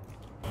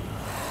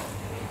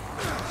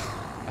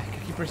 I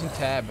keep pressing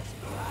tab.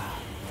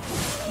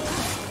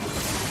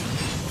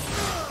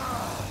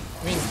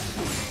 I mean,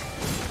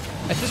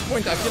 at this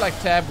point, I feel like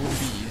tab would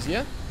be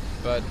easier,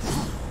 but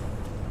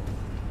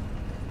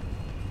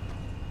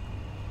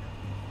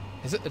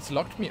it's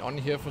locked me on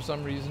here for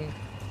some reason.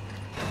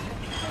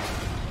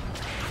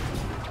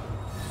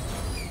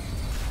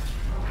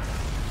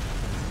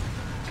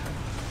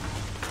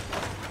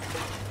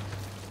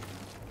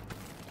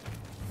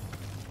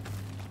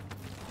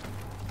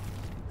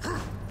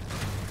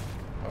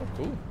 Oh,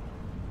 cool.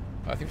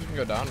 I think we can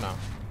go down now.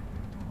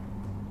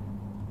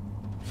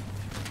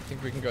 I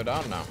think we can go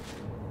down now.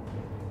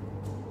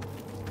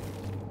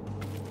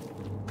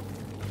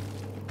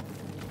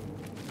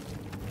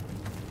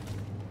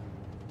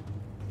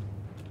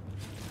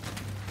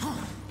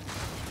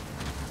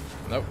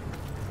 Nope.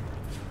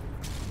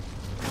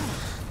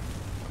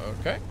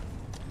 Okay.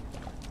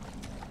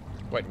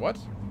 Wait, what?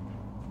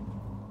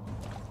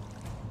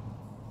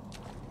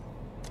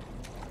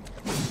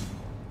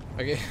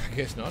 Okay, I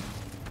guess not.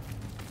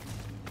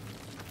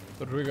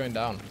 But we're going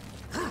down.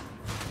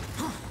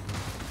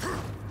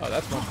 Oh,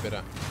 that's much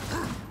better.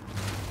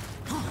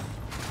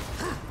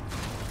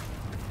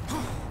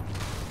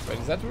 Wait,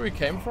 is that where we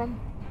came from?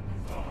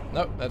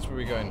 Nope, that's where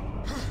we're going.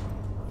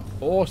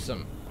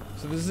 Awesome.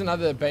 So this is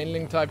another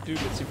Baneling type dude.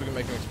 Let's see if we can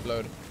make him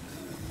explode.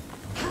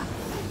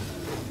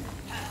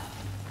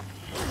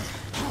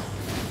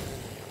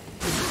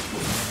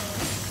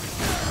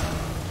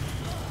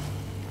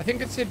 I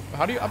think it said,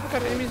 how do you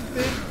uppercut enemies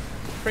there?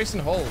 Press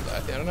and hold. I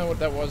don't know what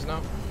that was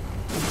now.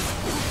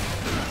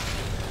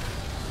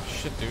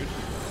 Shit, dude.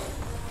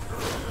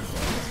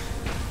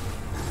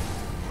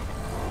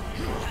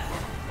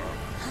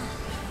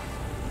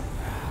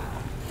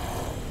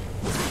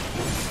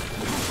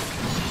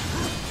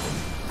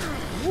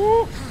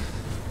 Woo!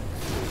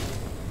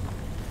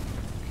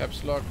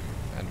 Caps lock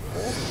and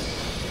 4.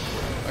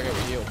 Okay,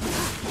 we heal.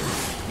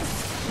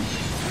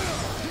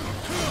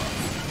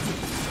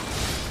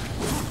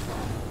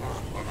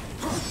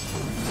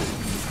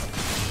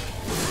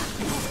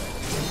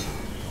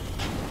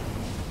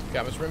 Okay,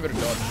 I must remember to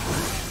dodge.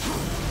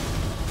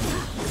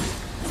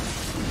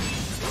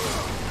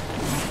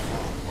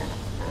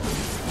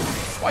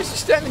 Why is he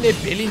standing there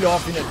belly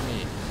laughing at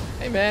me?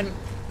 Hey man,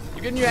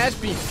 you're getting your ass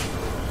beat.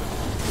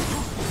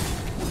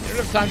 You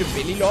don't have time to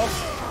belly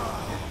laugh.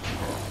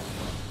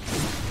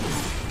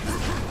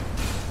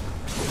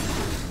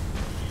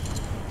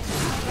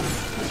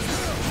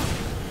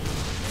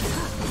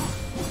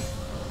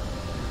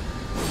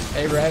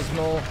 Hey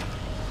Rasmal.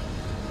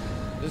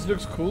 This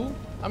looks cool.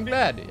 I'm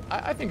glad.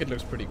 I think it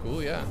looks pretty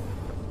cool, yeah.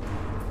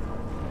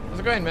 How's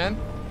it going, man?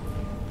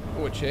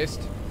 Oh, a chest.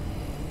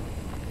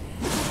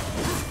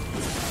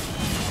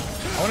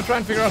 I want to try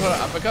and figure out how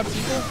to uppercut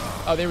people.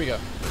 Oh, there we go.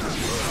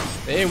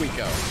 There we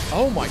go.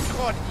 Oh my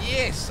god,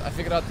 yes! I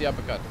figured out the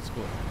uppercut. That's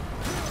cool.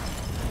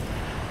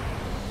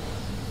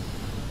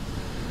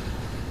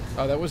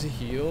 Oh, that was a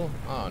heal?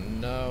 Oh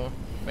no.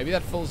 Maybe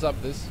that fills up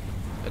this.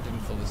 That didn't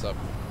fill this up.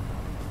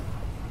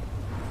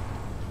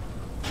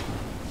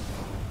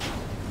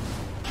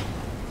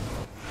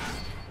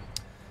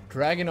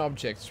 Drag in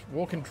objects.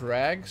 Walk and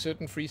drag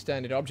certain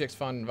freestanding objects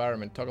found in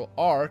environment. Toggle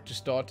R to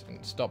start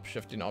and stop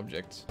shifting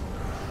objects.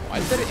 Why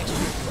is that an extra?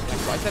 Like,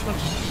 why is that not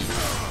just E?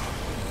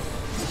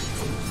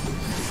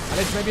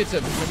 Unless maybe it's a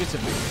big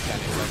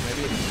mechanic. Like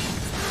maybe it's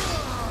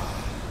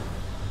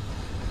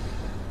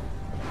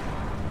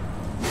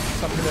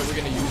something that we're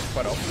gonna use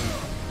quite often.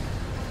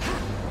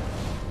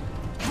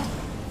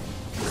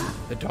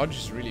 The dodge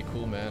is really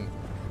cool, man.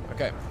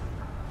 Okay.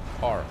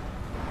 R.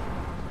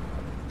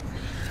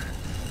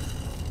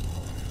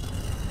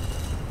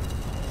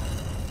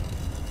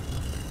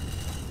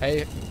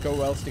 Hey, go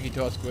well, Sticky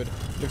Toss, good.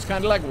 Looks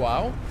kind of like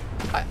WoW.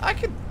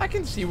 I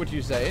can see what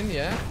you're saying,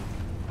 yeah.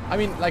 I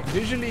mean, like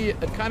visually,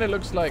 it kind of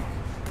looks like.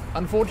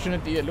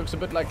 Unfortunately, it looks a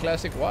bit like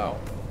classic WoW.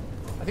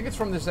 I think it's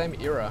from the same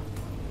era.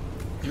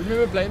 You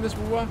remember playing this,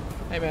 Wua?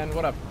 Hey man,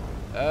 what up?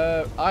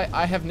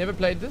 I have never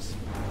played this,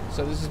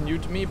 so this is new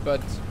to me.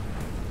 But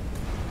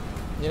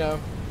you know,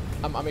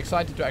 I'm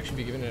excited to actually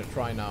be giving it a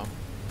try now.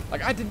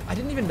 Like I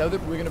didn't even know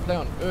that we were gonna play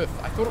on Earth.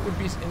 I thought it would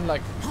be in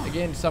like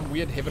again some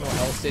weird heaven or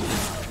hell setting.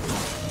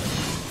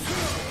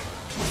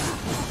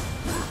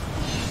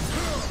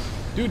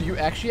 Dude, you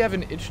actually have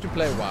an itch to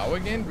play WoW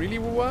again? Really,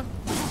 Wua?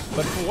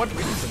 But for what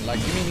reason? Like,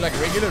 you mean like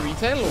regular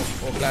retail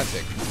or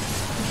classic?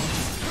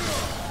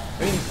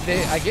 I mean,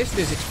 I guess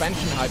there's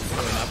expansion hype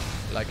going up.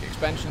 Like,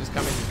 expansion is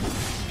coming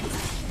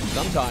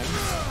sometime,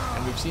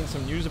 and we've seen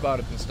some news about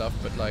it and stuff,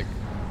 but like,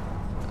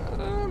 I don't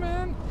know,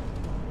 man.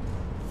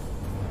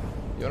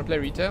 You wanna play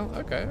retail?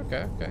 Okay.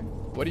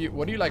 What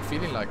do you like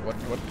feeling like?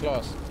 What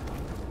class?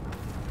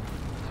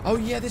 Oh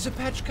yeah, there's a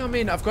patch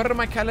coming. I've got it on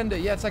my calendar.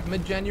 Yeah, it's like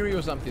mid-January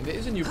or something. There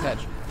is a new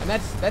patch, and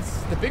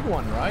that's the big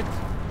one, right?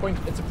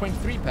 It's a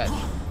 0.3 patch.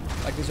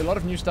 Like there's a lot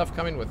of new stuff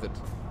coming with it.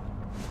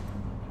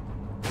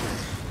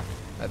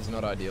 That's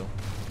not ideal.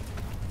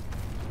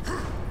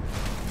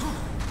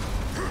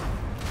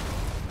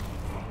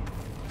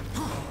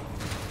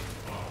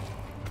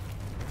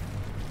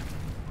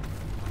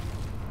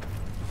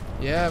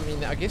 Yeah, I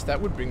mean, I guess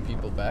that would bring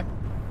people back.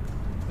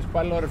 There's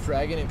quite a lot of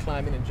dragging and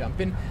climbing and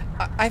jumping.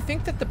 I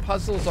think that the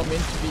puzzles are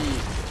meant to be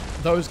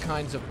those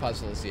kinds of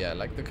puzzles, yeah.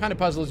 Like the kind of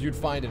puzzles you'd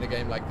find in a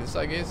game like this,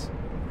 I guess.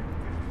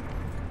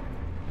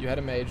 You had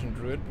a mage and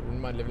druid, but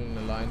wouldn't mind living in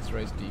an alliance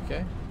race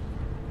DK.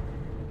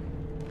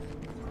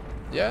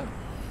 Yeah,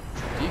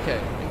 DK,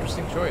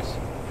 interesting choice.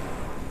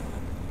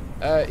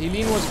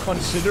 Eileen was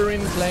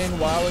considering playing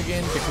WoW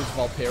again because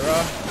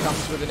Valpera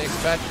comes with the next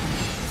patch,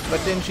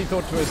 but then she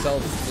thought to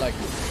herself, like,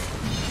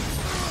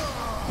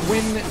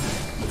 when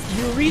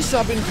you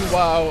resub into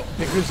WoW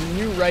because a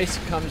new race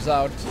comes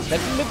out,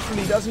 that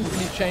literally doesn't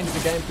really change the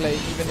gameplay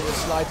even in the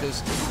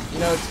slightest. You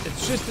know,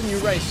 it's just a new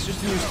race, it's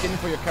just a new skin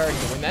for your character.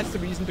 When that's the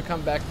reason to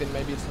come back, then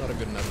maybe it's not a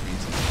good enough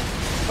reason.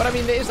 But I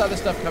mean, there is other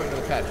stuff coming to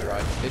the patch,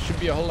 right? There should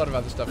be a whole lot of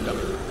other stuff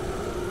coming.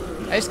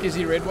 Hey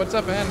Skizzy Red, what's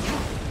up, man?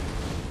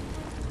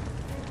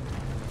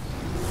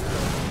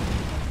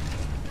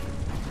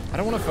 I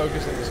don't want to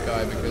focus on this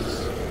guy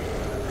because...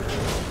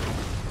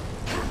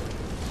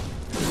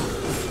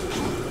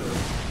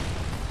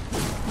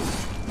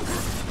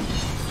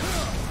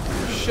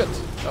 Shit,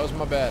 that was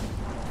my bad.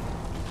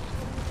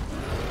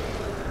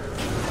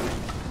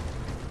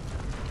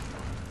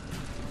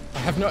 I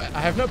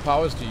have no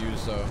powers to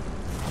use, so...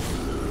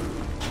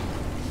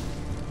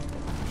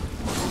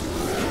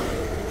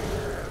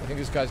 I think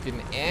this guy's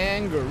getting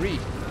angry.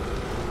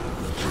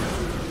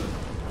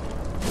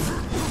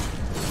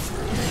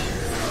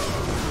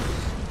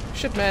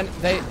 Shit, man,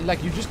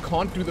 you just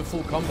can't do the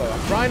full combo.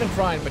 I'm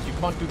trying, but you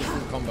can't do the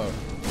full combo.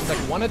 It's like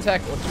one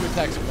attack or two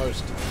attacks at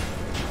most.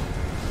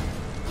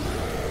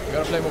 You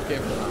gotta play more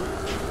careful now.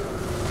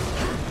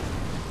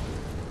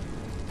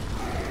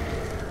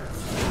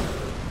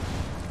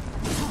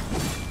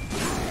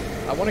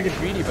 I want to get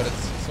greedy, but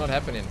it's not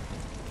happening.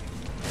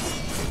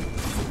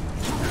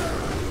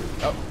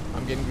 Oh,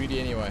 I'm getting greedy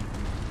anyway.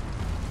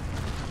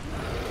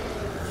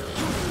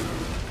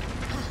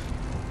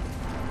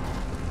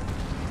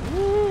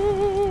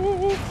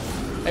 Woo!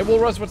 Hey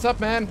Walrus, what's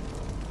up, man?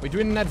 We're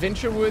doing an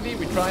adventure worthy.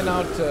 We're trying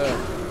out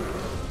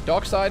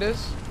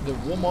Darksiders, the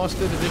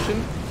Warmastered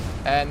Edition.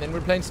 And then we're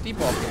playing Steep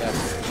after that.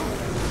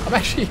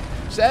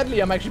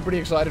 Sadly, I'm actually pretty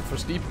excited for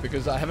Steep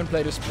because I haven't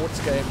played a sports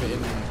game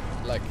in,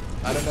 like,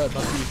 I don't know, it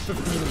must be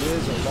 15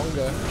 years or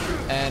longer.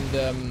 And,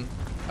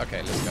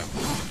 okay, let's go.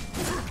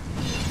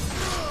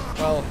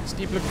 Well,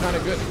 Steep looked kind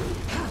of good.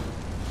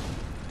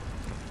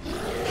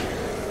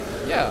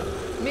 Yeah,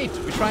 neat.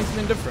 We're trying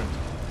something different.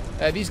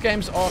 These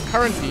games are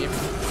currently...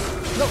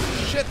 No,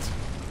 shit!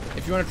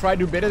 If you want to try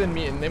to do better than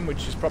me in them,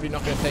 which is probably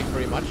not going to take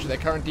very much, they're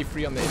currently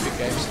free on the Epic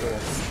Games Store.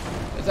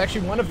 It's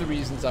actually one of the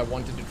reasons I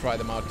wanted to try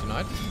them out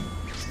tonight.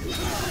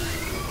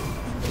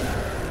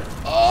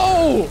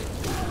 Oh!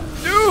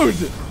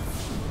 Dude!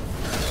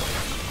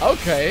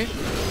 Okay.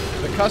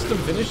 The custom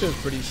finisher is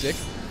pretty sick.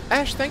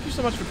 Ash, thank you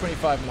so much for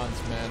 25 months,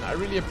 man. I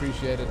really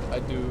appreciate it. I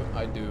do.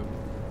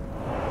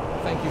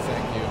 Thank you.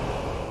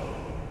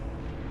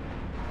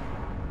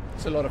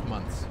 It's a lot of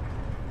months.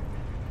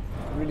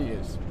 It really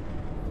is.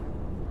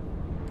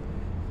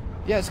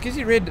 Yeah,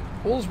 Skizzy Red,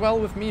 all's well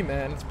with me,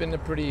 man. It's been a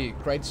pretty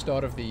great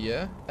start of the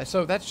year.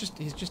 So that's just,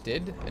 he's just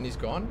dead and he's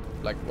gone.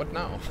 Like, what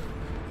now?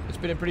 It's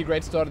been a pretty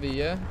great start of the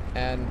year,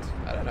 and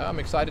I don't know, I'm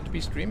excited to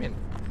be streaming.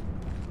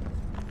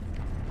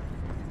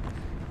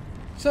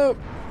 So,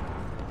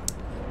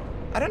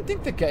 I don't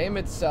think the game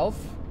itself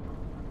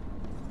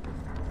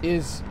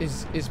is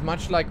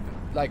much like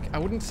I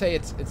wouldn't say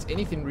it's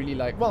anything really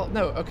like, well,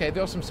 no, okay,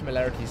 there are some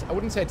similarities. I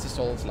wouldn't say it's a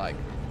Souls-like.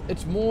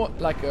 It's more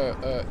like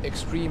a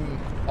extreme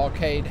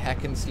arcade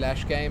hack and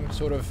slash game,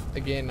 sort of.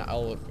 Again,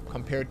 I'll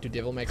compare it to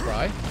Devil May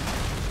Cry,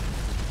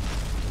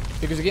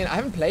 because again, I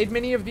haven't played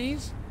many of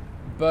these,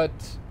 but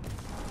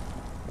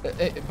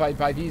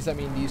by these I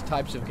mean these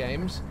types of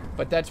games,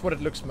 but that's what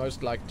it looks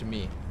most like to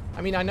me.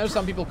 I mean, I know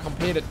some people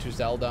compared it to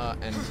Zelda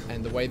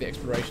and the way the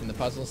exploration, the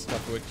puzzle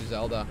stuff worked to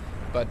Zelda,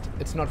 but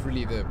it's not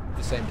really the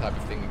same type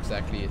of thing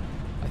exactly.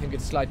 I think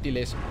it's slightly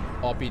less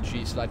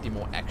RPG, slightly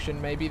more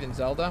action maybe than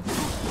Zelda.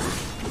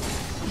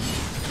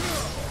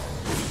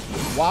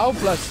 WoW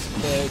plus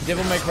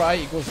Devil May Cry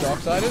equals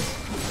Darksiders.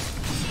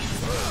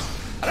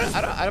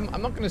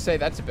 I'm not gonna say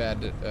that's a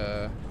bad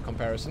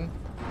comparison.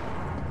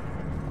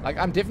 Like,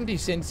 I'm definitely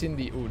sensing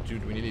the... Oh,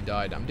 dude, we nearly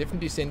died. I'm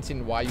definitely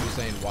sensing why you're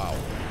saying WoW.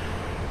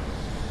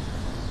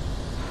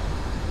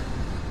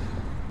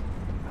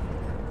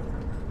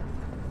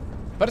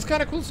 But it's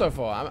kind of cool so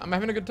far. I'm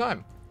having a good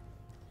time.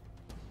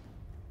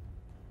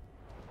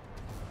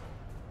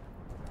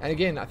 And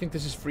again, I think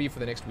this is free for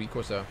the next week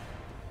or so.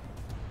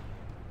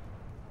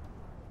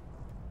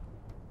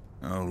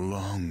 How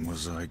long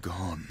was I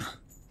gone?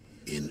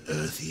 In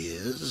Earth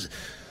years,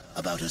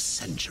 about a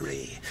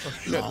century.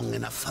 Oh, long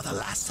enough for the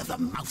last of the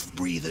mouth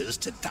breathers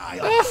to die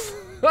off.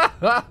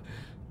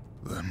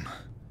 Then,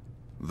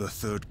 the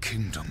Third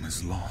Kingdom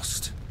is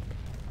lost.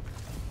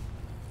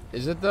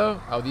 Is it though?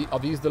 Are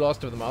these the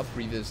last of the mouth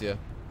breathers here?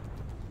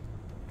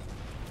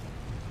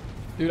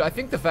 Dude, I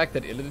think the fact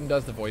that Illidan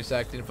does the voice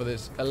acting for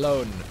this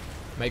alone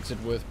makes it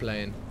worth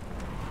playing.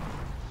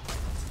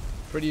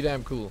 Pretty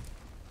damn cool.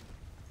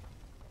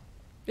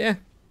 Yeah.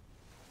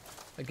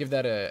 I'd give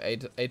that a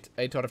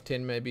 8 out of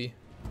 10 maybe.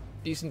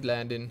 Decent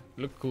landing,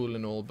 look cool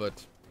and all,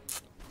 but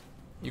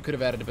you could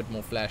have added a bit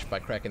more flash by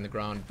cracking the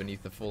ground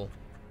beneath the fall.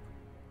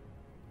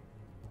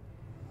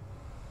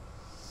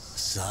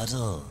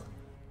 Subtle.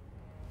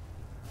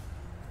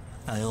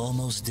 I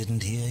almost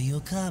didn't hear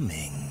you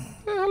coming.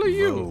 Who the hell are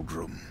you?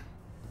 Vulgrim.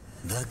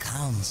 The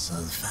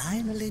council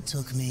finally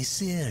took me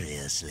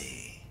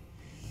seriously.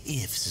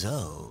 If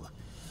so,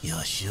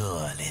 you're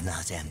surely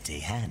not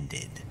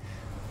empty-handed,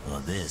 for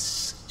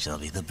this shall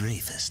be the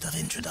briefest of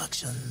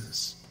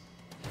introductions.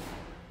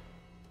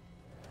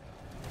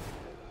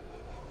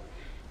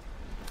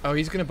 Oh,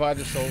 he's gonna buy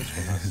the souls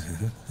from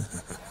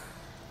us.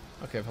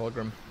 Okay,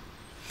 Vulgrim.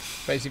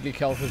 Basically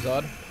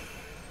Kel'Thuzad.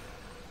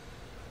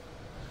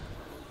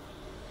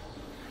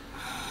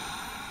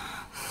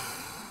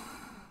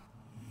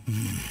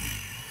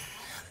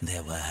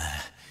 There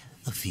were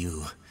a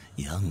few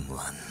young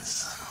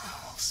ones.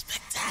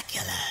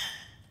 Spectacular.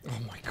 Oh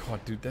my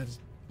god, dude, that's...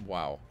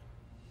 wow.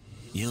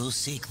 You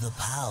seek the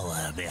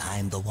power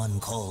behind the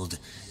one called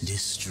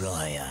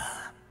Destroyer.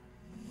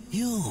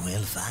 You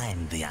will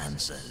find the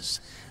answers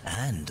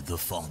and the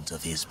font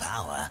of his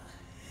power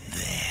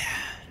there.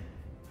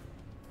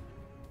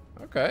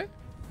 Okay.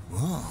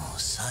 Oh,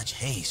 such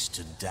haste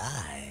to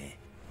die.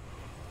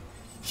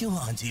 You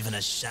aren't even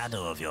a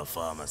shadow of your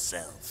former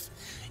self.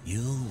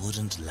 You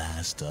wouldn't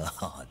last a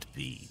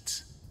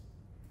heartbeat.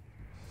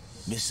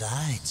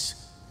 Besides,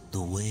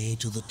 the way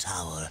to the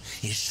tower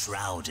is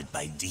shrouded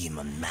by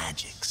demon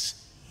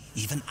magics.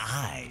 Even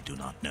I do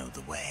not know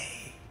the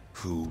way.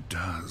 Who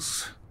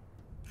does?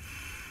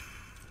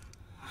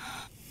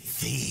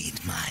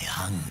 Feed my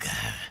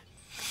hunger,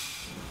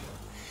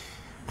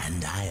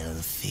 and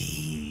I'll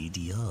feed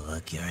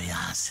your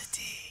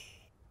curiosity.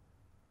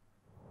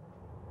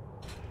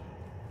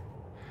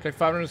 Collect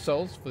 500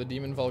 souls for the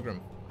demon Vulgrim.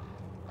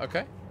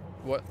 Okay.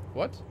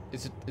 What?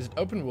 Is it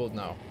open world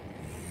now?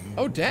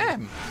 Oh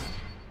damn!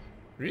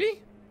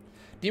 Really?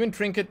 Demon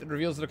trinket that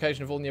reveals the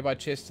location of all nearby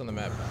chests on the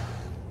map.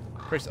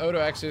 Press O to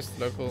access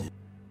local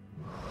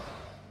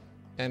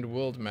and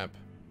world map.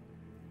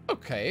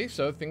 Okay,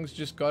 so things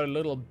just got a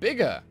little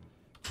bigger.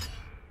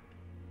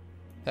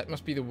 That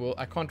must be the world.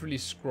 I can't really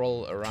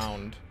scroll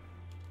around.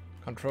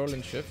 Control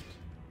and shift.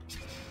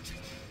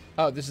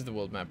 Oh, this is the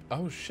world map.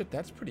 Oh shit,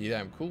 that's pretty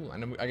damn cool.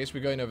 And I guess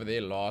we're going over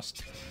there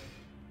last.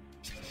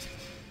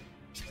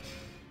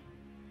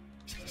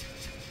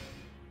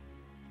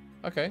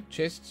 Okay,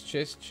 chests.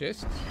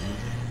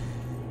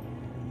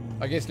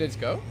 I guess let's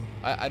go.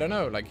 I don't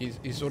know, like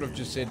he sort of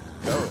just said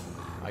go.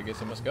 I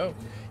guess I must go.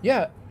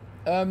 Yeah,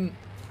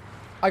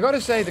 I gotta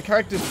say the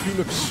characters do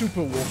look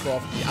super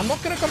Warcrafty. I'm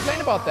not gonna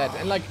complain about that.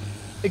 And like,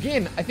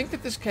 again, I think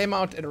that this came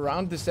out at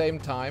around the same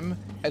time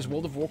as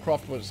World of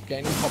Warcraft was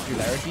gaining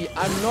popularity.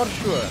 I'm not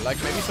sure. Like,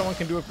 maybe someone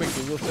can do a quick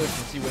Google search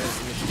and see when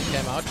it initially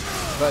came out.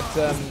 But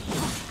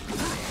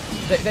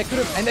They could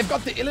have, and they've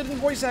got the Illidan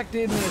voice actor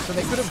in there, so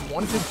they could have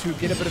wanted to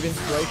get a bit of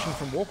inspiration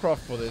from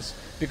Warcraft for this,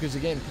 because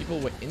again, people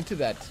were into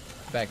that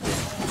back then.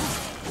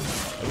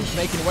 It was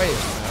making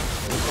waves, you know?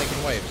 It was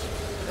making waves.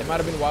 They might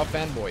have been WoW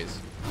fanboys.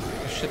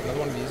 Oh shit, another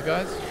one of these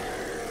guys?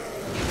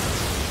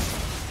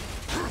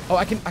 Oh,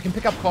 I can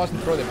pick up cars and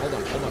throw them. Hold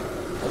on.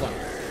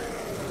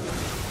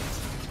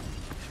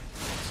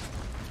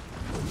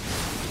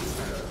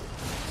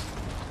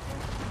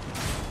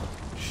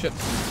 Shit.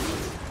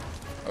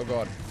 Oh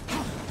god.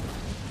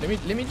 Let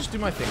me just do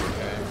my thing,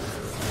 okay?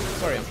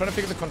 Sorry, I'm trying to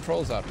figure the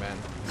controls out, man.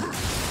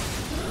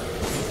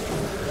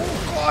 Oh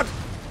god!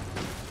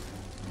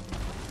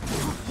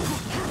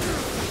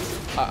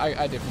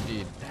 I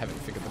definitely haven't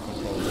figured the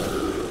controls out.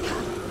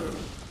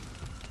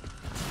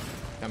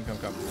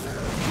 Come.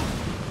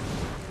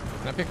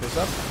 Can I pick this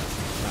up?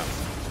 No.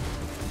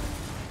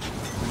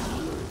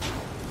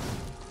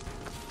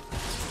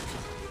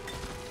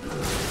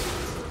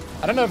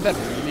 I don't know if that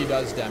really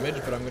does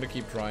damage, but I'm gonna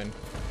keep trying.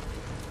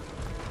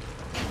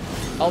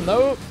 I'll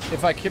know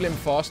if I kill him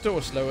faster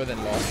or slower than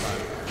last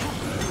time.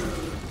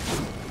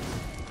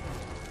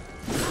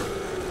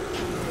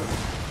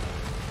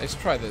 Let's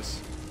try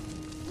this.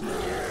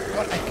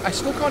 God, I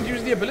still can't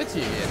use the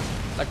ability again.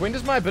 Like, when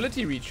does my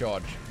ability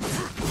recharge?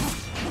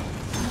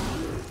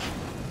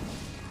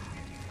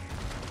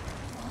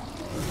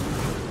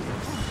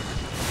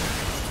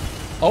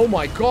 Oh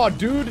my god,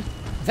 dude!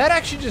 That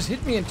actually just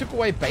hit me and took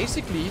away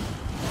basically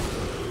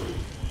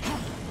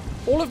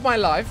all of my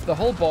life, the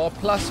whole bar,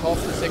 plus half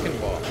the second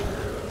bar.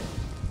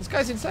 This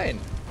guy's insane.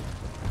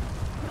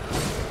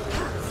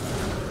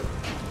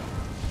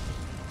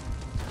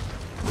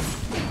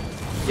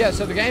 Yeah,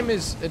 so the game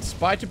it's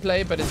buy to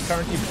play, but it's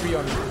currently free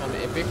on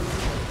Epic.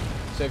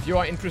 So if you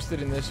are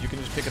interested in this, you can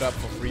just pick it up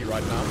for free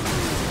right now.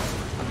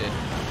 I'm dead.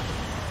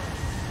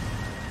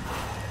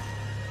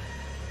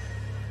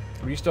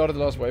 Restarted the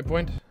last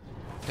waypoint.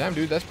 Damn,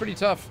 dude, that's pretty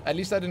tough. At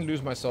least I didn't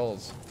lose my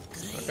souls.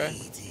 Okay.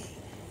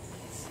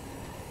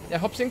 Yeah,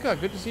 Hopsinka,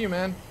 good to see you,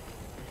 man.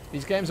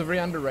 These games are very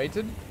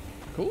underrated.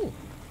 Cool.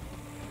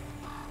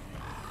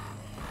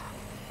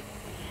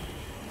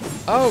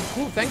 Oh,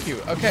 cool, thank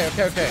you. Okay.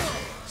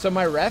 So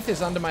my Wrath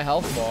is under my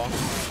health bar,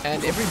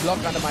 and every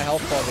block under my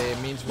health bar there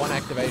means one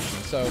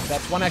activation. So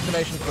that's one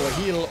activation for a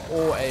heal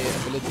or a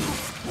ability.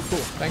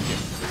 Cool, thank you.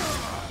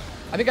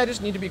 I think I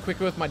just need to be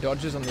quicker with my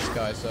dodges on this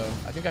guy, so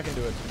I think I can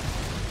do it.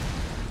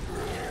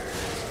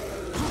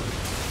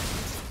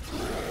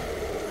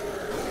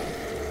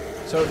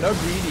 So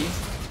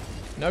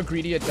no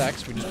greedy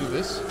attacks, we just do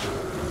this.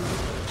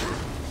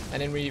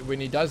 And then when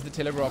he does the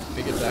telegraph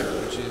big attack,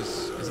 which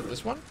is it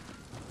this one?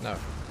 No.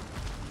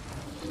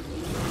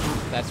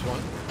 That's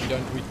one.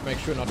 We make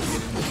sure not to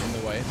get in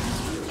the way.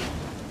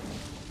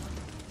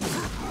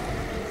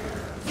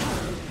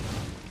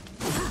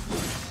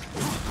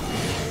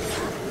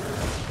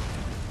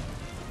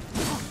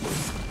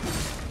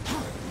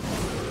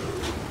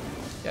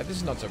 Yeah, this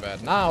is not so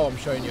bad. Now I'm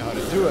showing you how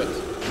to do it.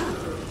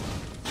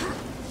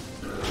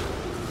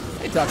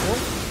 Hey, Duckle.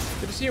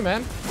 Good to see you,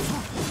 man.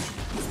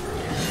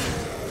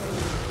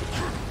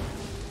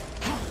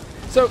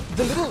 So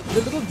the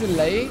little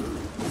delay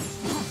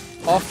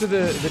after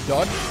the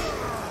dodge,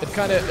 it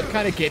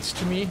kind of gets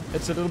to me.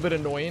 It's a little bit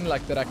annoying,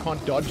 like that I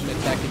can't dodge and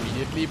attack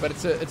immediately. But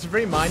it's a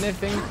very minor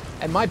thing.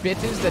 And my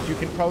bet is that you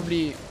can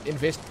probably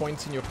invest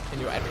points in your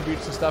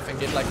attributes and stuff and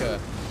get like a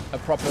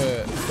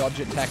proper dodge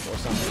attack or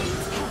something.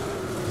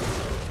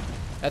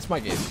 That's my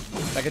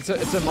guess. Like it's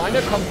a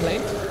minor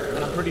complaint,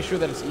 and I'm pretty sure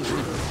that it's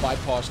easily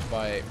bypassed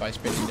by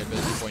spending the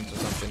ability points or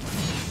something.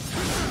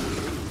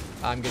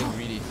 I'm getting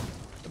greedy.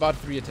 About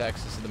 3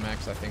 attacks. This is the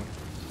max, I think.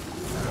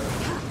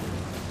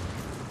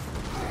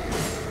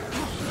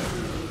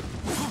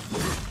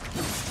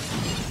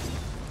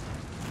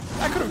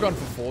 I could have gone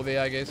for 4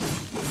 there, I guess.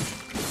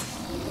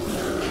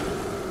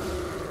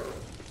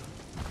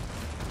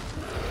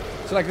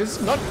 So like this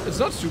is it's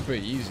not super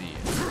easy.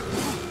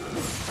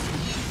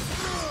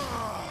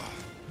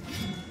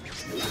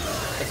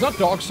 It's not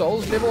Dark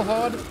Souls level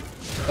hard,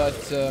 but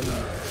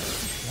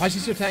why is he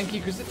so tanky?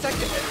 Because it's like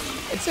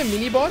it's a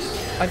mini boss,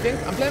 I think.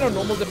 I'm playing on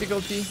normal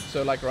difficulty,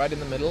 so like right in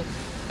the middle.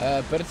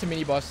 But it's a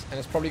mini boss, and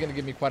it's probably going to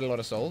give me quite a lot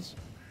of souls.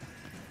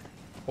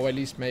 Or at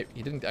least maybe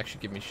he didn't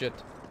actually give me shit.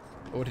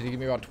 Or did he give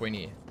me about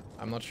 20?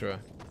 I'm not sure.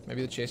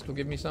 Maybe the chest will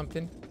give me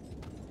something.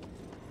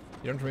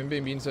 You don't remember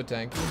him being so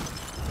tanky?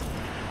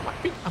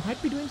 I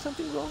might be doing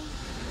something wrong.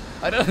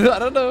 I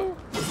don't know.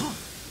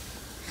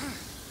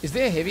 Is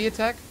there a heavy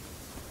attack?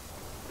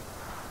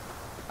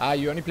 Ah,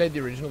 you only played the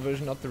original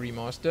version, not the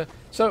remaster.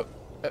 So,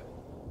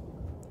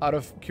 out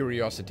of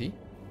curiosity,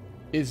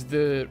 is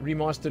the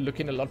remaster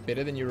looking a lot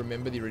better than you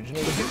remember the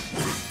original looking?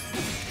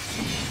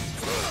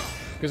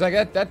 Because I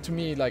get that to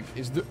me, like,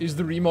 is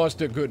the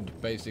remaster good,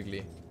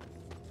 basically?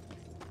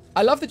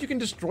 I love that you can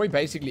destroy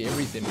basically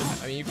everything.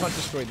 I mean, you can't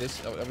destroy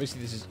this.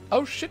 Obviously, this is...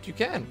 Oh, shit, you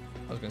can.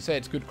 I was going to say,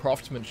 it's good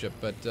craftsmanship,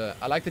 but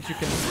I like that you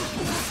can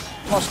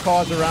toss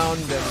cars around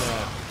and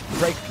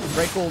break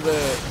all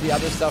the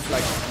other stuff,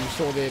 like you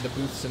saw there, the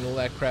booths and all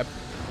that crap.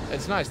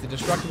 It's nice. The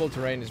destructible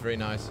terrain is very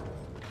nice.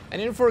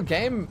 And then for a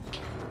game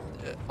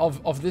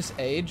of this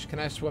age, can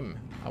I swim?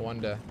 I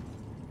wonder.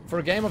 For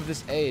a game of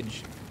this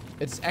age,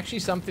 it's actually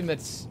something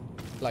that's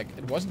like,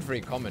 it wasn't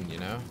very common, you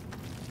know.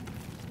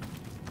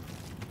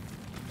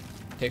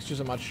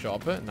 Textures are much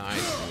sharper.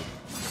 Nice.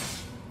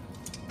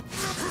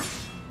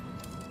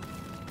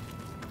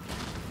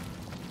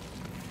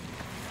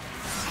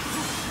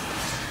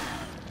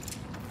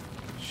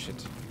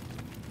 Shit.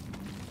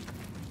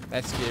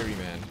 That's scary,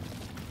 man.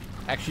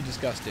 Actually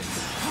disgusting.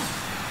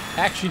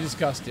 Actually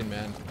disgusting,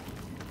 man.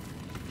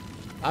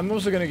 I'm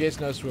also gonna guess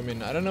no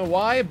swimming. I don't know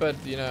why, but,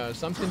 you know,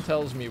 something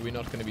tells me we're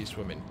not gonna be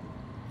swimming.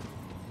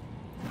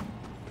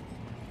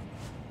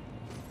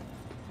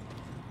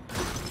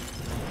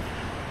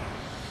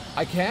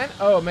 I can?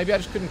 Oh, maybe I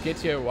just couldn't get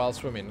here while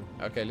swimming.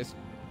 Okay, let's...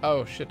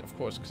 Oh, shit, of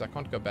course, because I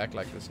can't go back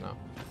like this now.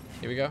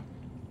 Here we go.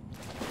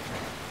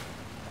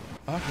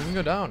 Oh, can we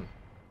go down?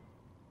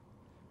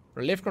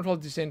 For left control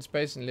to descend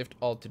space and left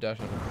alt to dash.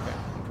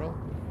 Okay, control.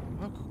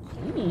 Oh,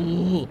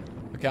 cool.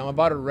 Okay, I'm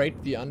about to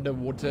rate the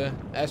underwater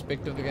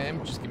aspect of the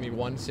game. Just give me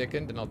 1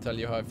 second and I'll tell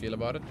you how I feel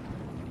about it.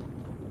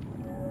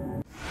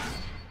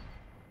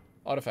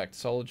 Artifact,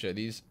 soldier.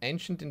 These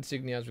ancient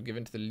insignias were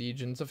given to the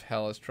legions of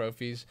hell as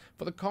trophies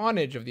for the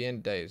carnage of the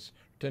end days.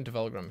 Return to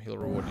Valgrim. He'll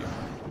reward you.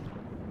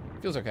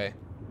 Feels okay.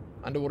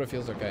 Underwater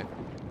feels okay.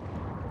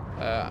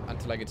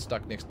 Until I get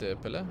stuck next to a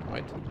pillar,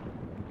 right?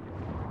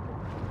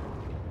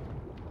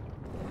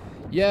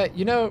 Yeah,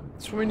 you know,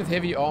 swimming with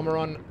heavy armor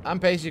on, I'm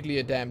basically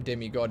a damn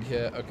demigod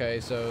here, okay?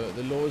 So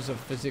the laws of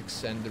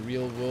physics and the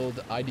real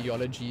world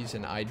ideologies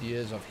and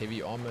ideas of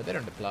heavy armor, they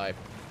don't apply.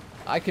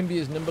 I can be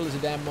as nimble as a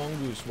damn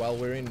mongoose while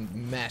wearing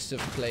massive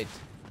plate.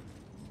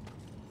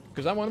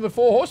 Because I'm one of the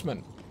Four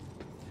Horsemen.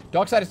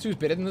 Darksiders II is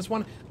better than this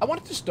one. I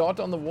wanted to start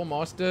on the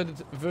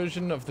Warmastered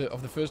version of the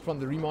first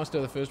one, the remaster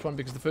of the first one,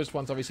 because the first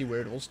one's obviously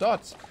where it all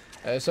starts.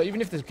 So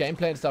even if the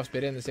gameplay and stuff's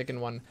better in the second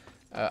one,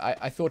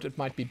 I thought it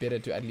might be better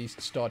to at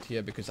least start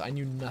here because I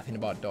knew nothing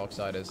about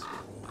Darksiders.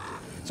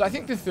 So I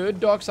think the third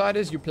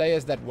Darksiders you play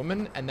as that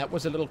woman, and that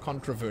was a little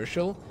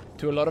controversial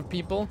to a lot of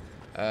people.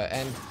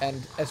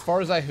 And as far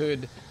as I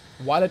heard,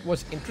 while it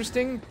was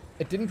interesting,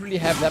 it didn't really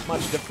have that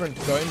much different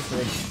going for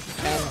it.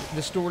 And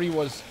the story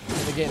was,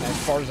 and again,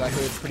 as far as I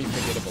heard, pretty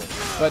forgettable.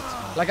 But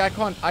like I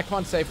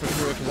can't say for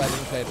sure because I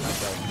didn't play it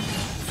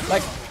myself.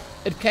 Like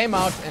it came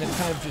out and it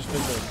kind of just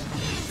fizzled.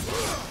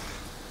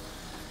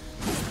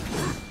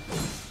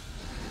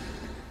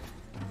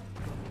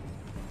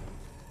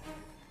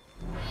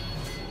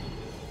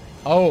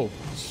 Oh,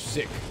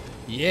 sick.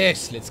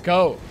 Yes, let's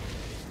go.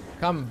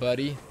 Come,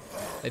 buddy.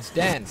 Let's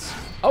dance.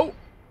 Oh!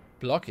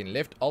 Blocking.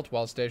 Left alt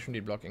while stationary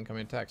block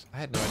incoming attacks. I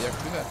had no idea I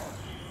could do that.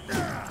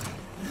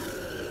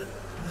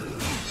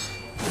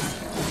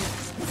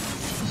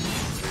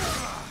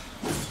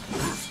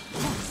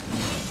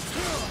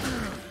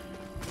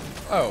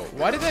 Oh,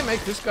 why did they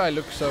make this guy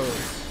look so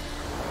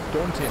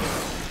daunting?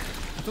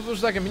 I thought it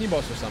was like a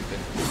mini-boss or something.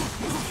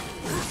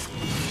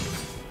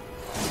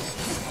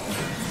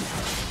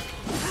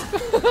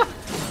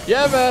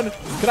 Yeah, man.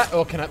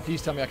 Can I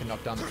please tell me I can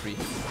knock down the tree?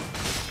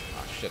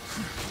 Ah, shit.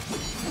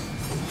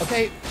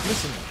 Okay,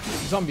 listen,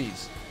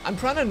 zombies. I'm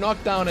trying to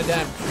knock down a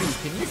damn tree.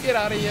 Can you get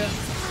out of here?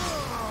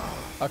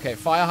 Okay,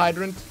 fire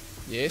hydrant.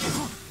 Yes.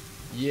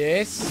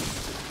 Yes.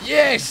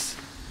 Yes!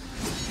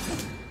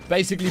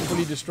 Basically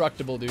fully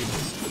destructible, dude.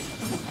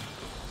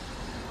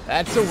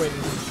 That's a win.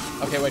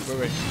 Okay, wait.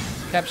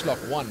 Caps lock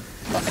 1.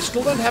 Oh, I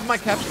still don't have my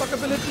caps lock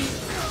ability.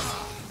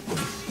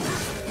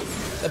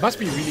 That must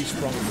be really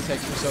strong if it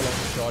takes me so long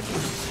to charge it.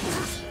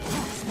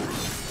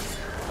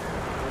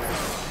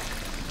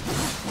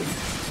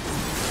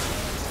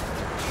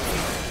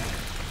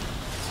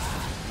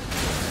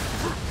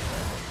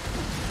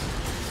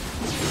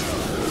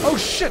 Oh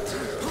shit!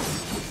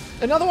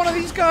 Another one of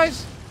these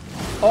guys?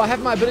 Oh, I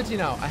have my ability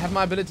now. I have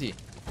my ability.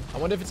 I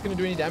wonder if it's going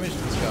to do any damage to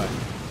this guy.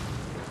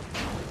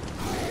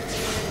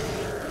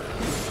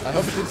 I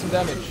hope it did some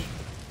damage.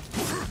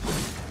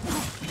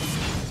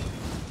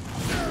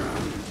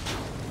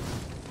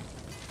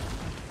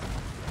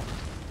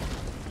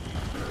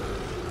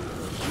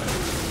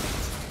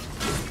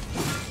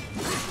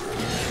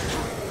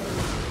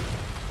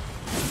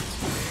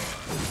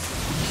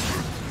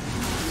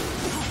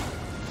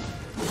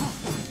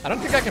 I don't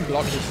think I can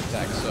block his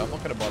attack, so I'm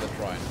not going to bother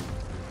trying.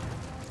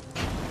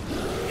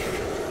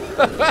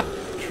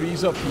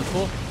 Trees are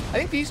people. I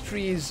think these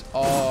trees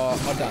are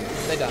done.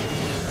 They're done.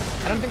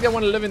 I don't think they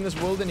want to live in this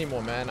world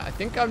anymore, man. I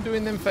think I'm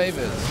doing them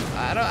favors.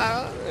 I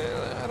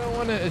don't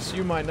want to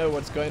assume I know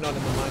what's going on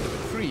in the mind of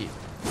a tree.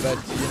 But,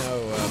 you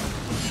know...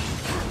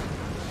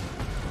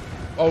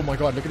 Oh my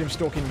god, look at him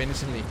stalking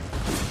menacingly.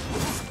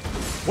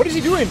 What is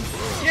he doing?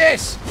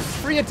 Yes!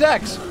 3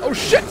 attacks! Oh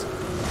shit!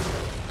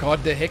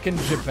 God, the heckin'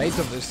 debate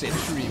of the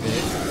century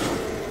there.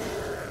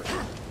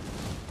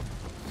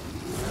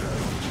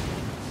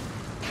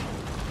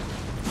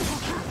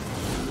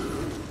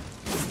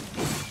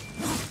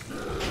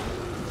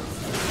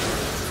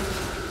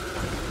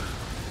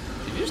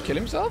 Did he just kill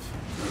himself?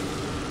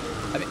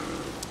 I think...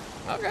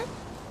 Okay.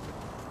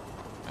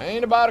 I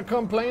ain't about to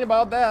complain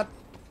about that.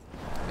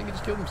 I think he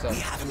just killed himself.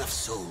 We have enough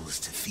souls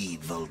to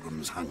feed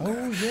Vulgrim's hunger.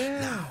 Oh,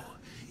 yeah. Now,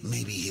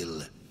 maybe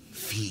he'll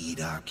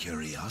feed our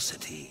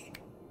curiosity.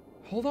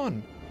 Hold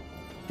on.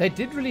 They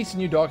did release a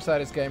new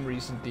Darksiders game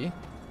recently.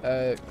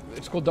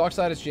 It's called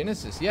Darksiders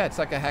Genesis. Yeah, it's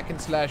like a hack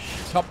and slash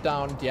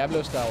top-down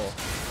Diablo-style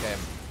game.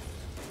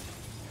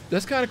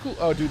 That's kind of cool.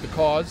 Oh, dude, the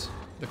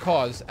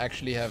cars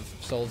actually have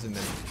souls in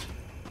them.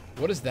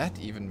 What does that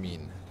even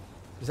mean?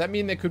 Does that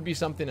mean there could be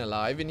something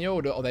alive in here,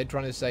 or are they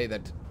trying to say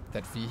that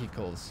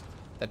vehicles,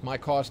 that my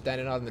car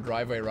standing out in the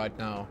driveway right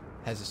now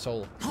has a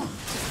soul?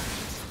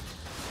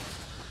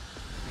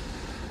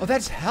 Oh,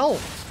 that's hell.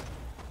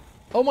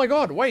 Oh my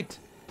god, wait.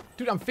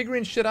 Dude, I'm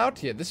figuring shit out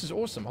here. This is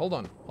awesome. Hold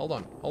on.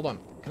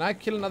 Can I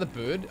kill another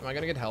bird? Am I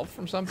gonna get health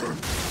from something?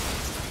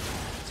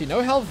 See,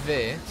 no health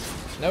there.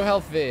 No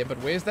health there, but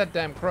where's that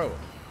damn crow?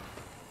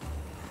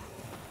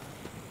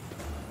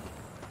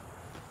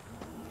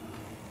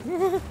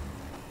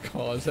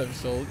 Cars have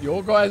soul.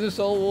 Your car has a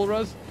soul,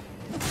 Walrus?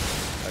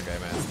 Okay,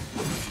 man.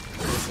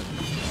 Listen.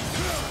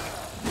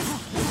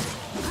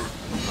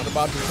 I'm not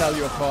about to tell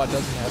your car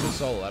doesn't have a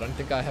soul. I don't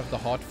think I have the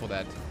heart for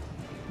that.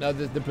 No,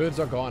 the birds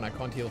are gone. I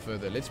can't heal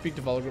further. Let's speak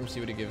to Vulgrim, see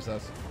what he gives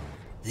us.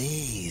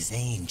 These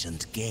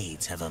ancient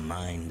gates have a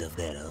mind of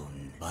their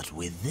own, but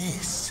with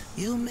this,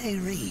 you may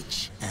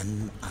reach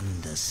an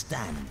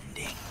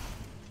understanding.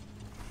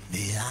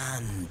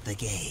 Beyond the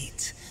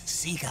gate,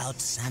 seek out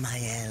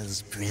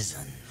Samael's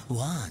prison.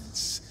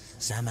 Once,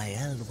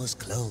 Samael was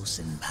close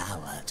in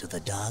power to the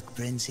Dark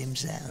Prince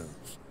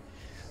himself.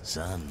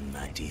 Some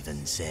might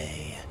even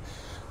say,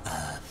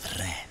 a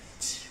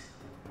threat.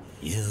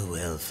 You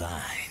will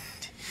find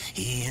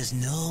he is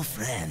no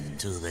friend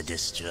to the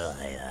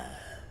Destroyer.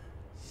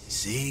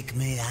 Seek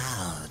me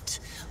out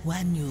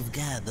when you've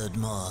gathered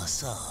more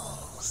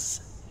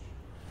souls.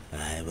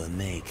 I will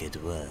make it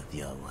worth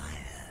your while.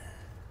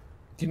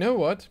 Do you know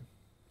what?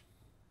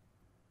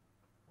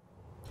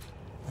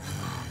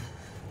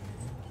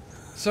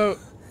 So,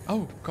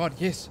 oh god,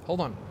 yes, hold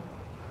on.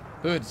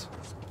 Birds.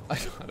 I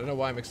don't know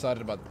why I'm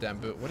excited about the damn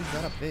bird. What is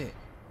that up there?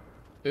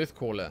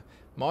 Earthcaller.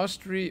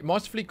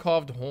 Masterfully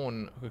carved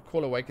horn. The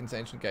call awakens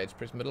ancient gates.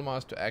 Press middle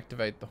mouse to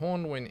activate the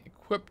horn. When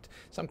equipped,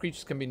 some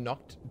creatures can be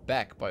knocked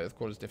back by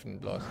Earthcaller's deafening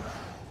blast.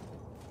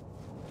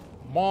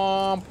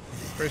 Mom.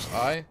 Press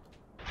I.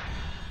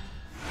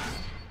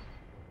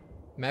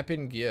 Map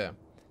in gear.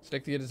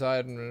 Select the gear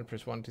desired and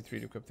press 1, 2, 3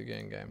 to equip the gear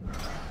in game.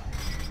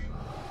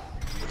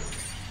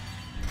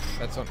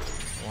 That's on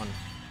 1.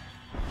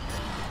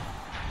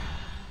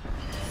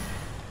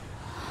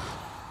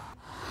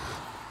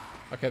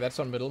 Okay, that's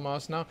on middle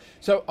mouse now.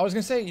 So I was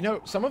gonna say, you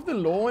know, some of the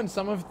lore and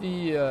some of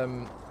the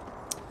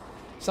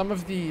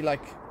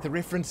like the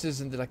references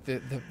and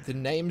the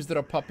names that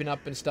are popping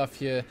up and stuff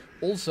here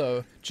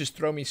also just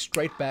throw me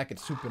straight back at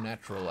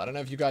Supernatural. I don't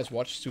know if you guys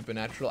watched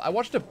Supernatural. I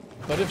watched a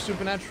bit of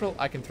Supernatural.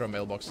 I can throw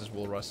mailboxes,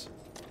 Walrus.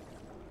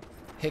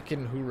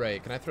 Heckin' hooray!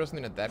 Can I throw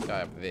something at that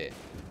guy up there?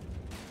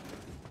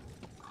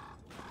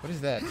 What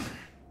is that?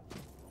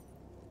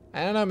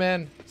 I don't know,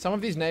 man. Some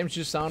of these names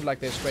just sound like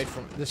they're straight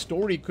from... The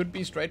story could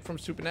be straight from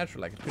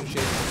Supernatural. Like, it couldn't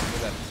share something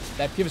with that.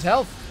 That gives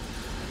health.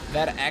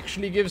 That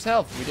actually gives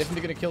health. We're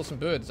definitely going to kill some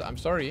birds. I'm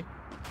sorry.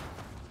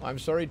 I'm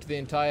sorry to the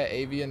entire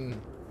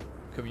avian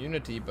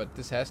community, but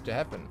this has to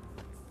happen.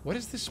 What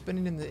is this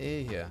spinning in the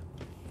air here?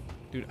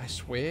 Dude, I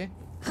swear.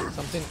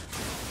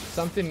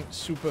 Something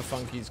super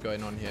funky is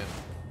going on here.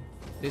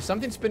 There's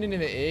something spinning in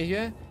the air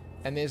here,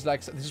 and there's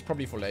like... This is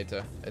probably for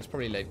later. It's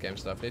probably late game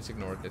stuff. Let's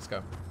ignore it. Let's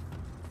go.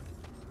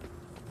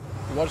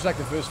 We watched like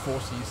the first 4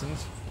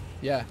 seasons.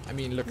 Yeah, I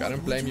mean, look, I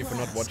don't blame you for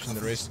not watching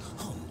the rest.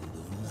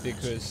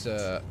 Because,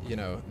 you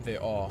know,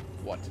 there are,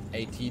 what,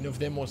 18 of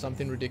them or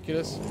something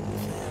ridiculous?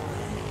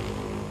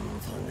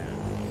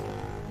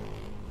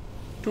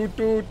 Toot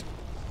toot.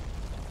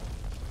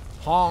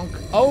 Honk.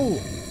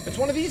 Oh, it's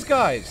one of these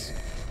guys.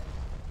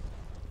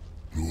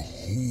 The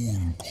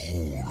horn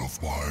call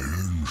of my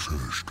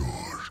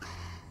ancestors,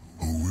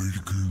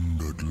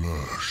 awakened at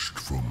last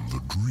from the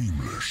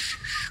dreamless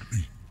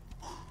sleep.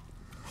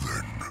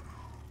 Then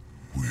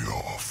we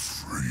are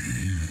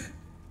free.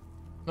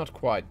 Not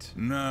quite.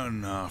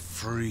 No,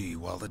 free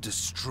while the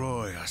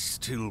Destroyer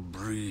still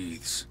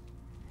breathes.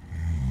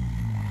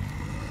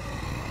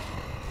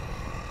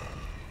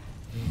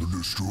 The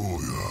Destroyer,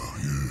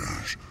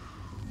 yes.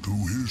 To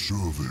his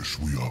service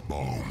we are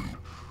bound,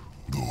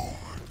 though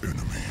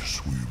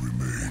enemies we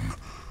remain.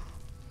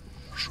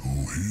 So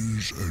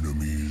his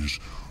enemies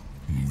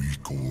we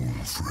call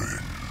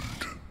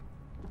friend.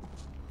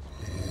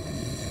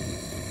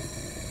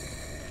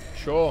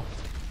 Sure.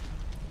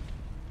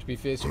 To be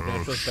fair,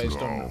 Supernatural is based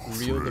on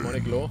real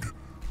demonic lore.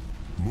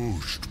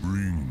 Must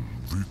bring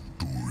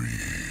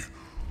victory.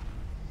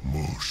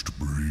 Must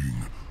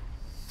bring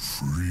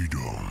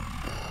freedom.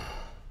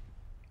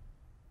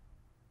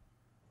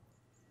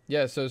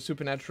 Yeah, so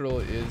Supernatural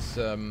is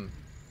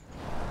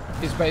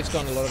based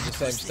on a lot of the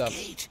same stuff.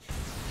 Gate.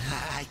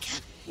 I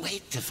can't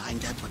wait to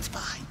find out what's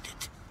behind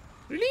it.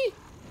 Really?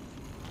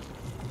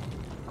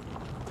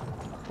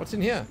 What's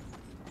in here?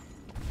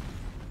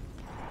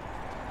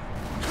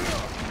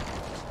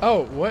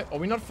 Oh, what? Are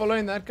we not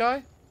following that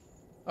guy?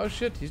 Oh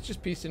shit, he's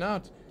just piecing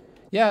out.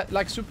 Yeah,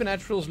 like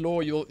Supernatural's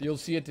lore, you'll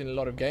see it in a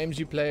lot of games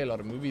you play, a lot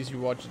of movies you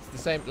watch. It's the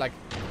same, like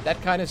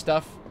that kind of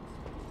stuff.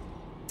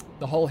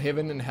 The whole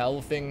heaven and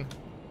hell thing.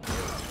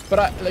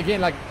 But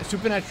again, like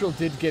Supernatural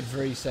did get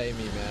very samey,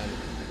 man.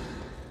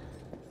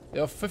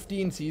 There are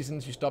 15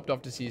 seasons. You stopped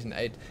after season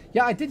 8.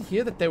 Yeah, I did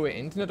hear that they were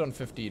ending it on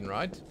 15,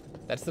 right?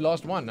 That's the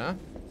last one, huh?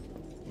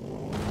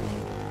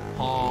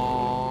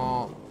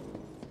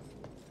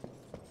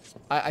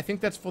 I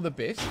think that's for the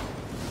best.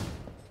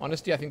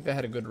 Honestly, I think they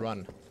had a good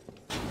run.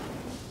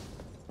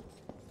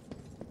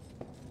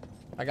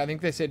 Like, I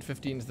think they said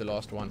 15 is the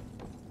last one.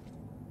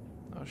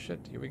 Oh shit,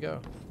 here we go.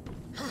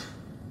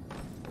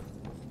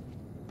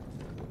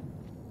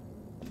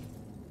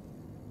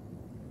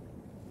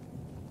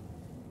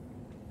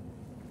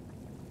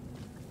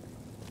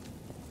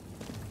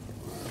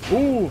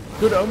 Ooh,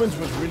 Good Omens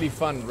was really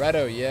fun.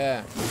 Rado,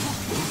 yeah.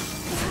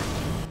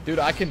 Dude,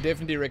 I can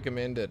definitely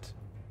recommend it.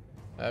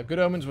 Good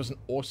Omens was an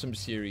awesome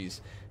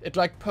series. It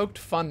like poked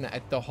fun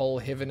at the whole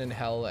heaven and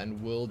hell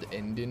and world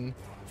ending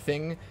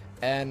thing,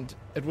 and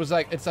it was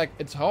like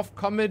it's half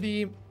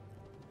comedy.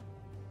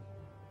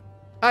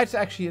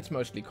 It's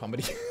mostly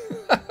comedy.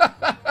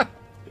 I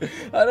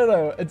don't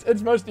know.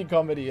 It's mostly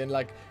comedy and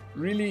like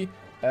really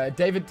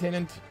David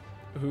Tennant,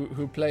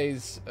 who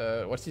plays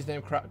what's his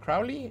name,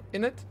 Crowley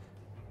in it.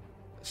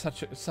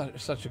 Such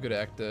a good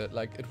actor.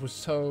 Like it was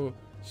so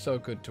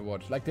good to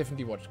watch. Like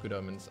definitely watch Good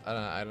Omens.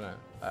 I don't know.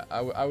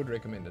 I would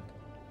recommend it.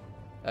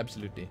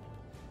 Absolutely.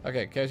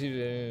 Okay, Casey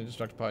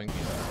destruct powering.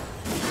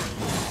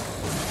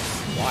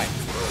 Why?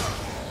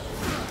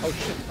 Oh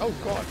shit. Oh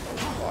god.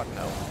 Oh god,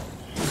 no.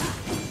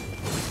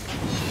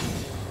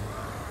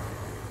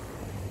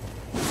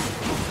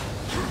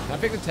 Can I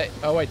pick the tape?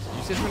 Oh wait,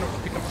 you said we're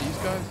gonna pick up these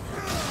guys?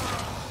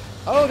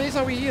 Oh, these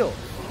how we heal.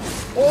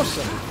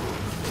 Awesome.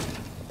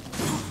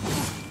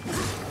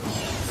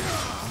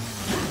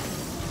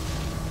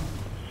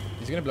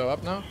 Is he gonna blow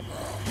up now?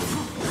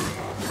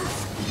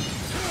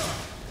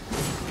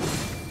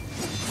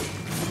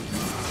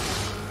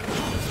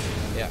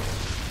 Yeah,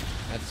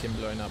 that's him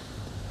blowing up.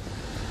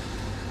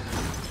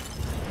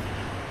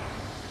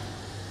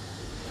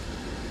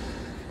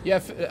 Yeah,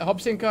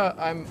 Hobsinka,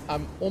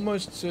 I'm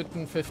almost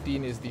certain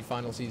 15 is the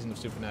final season of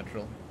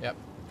Supernatural. Yep.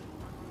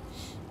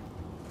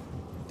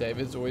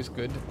 David's always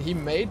good. He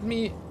made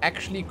me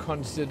actually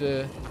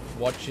consider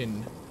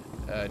watching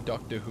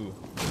Doctor Who.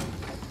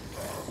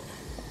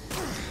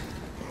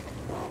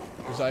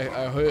 Because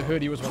I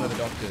heard he was one of the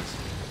doctors.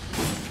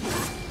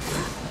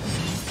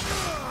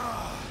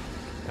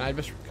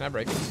 Can I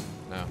break it?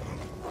 No.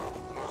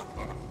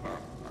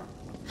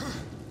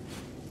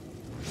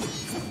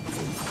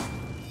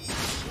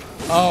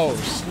 Oh,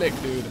 slick,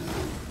 dude.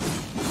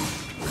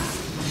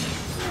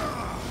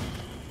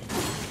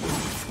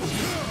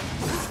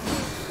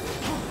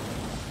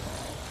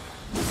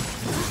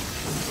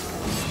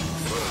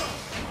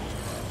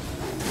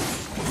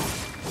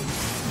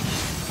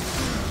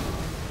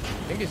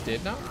 I think he's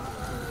dead now.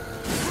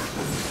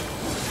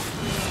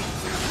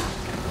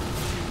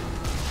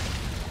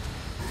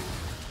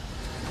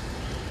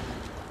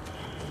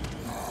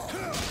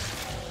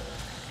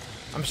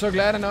 I'm so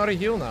glad I know how to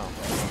heal now.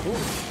 Cool.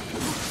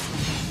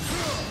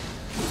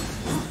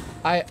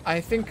 I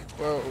think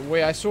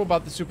where I saw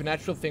about the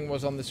Supernatural thing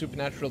was on the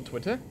Supernatural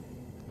Twitter.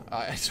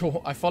 I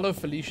follow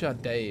Felicia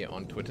Day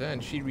on Twitter,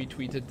 and she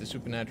retweeted the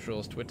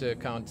Supernatural's Twitter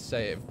account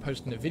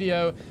posting a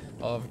video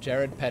of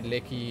Jared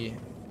Padalecki,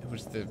 who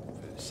was the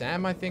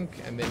Sam, I think,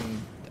 and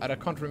then I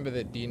can't remember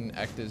the Dean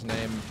actor's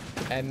name,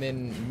 and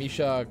then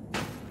Misha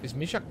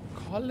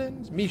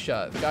Collins?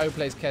 Misha, the guy who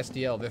plays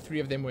Castiel. The three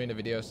of them were in a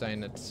video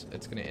saying it's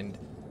gonna end.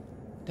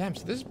 Damn,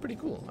 so this is pretty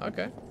cool.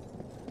 Okay.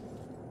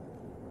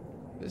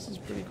 This is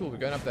pretty cool. We're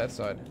going up that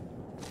side.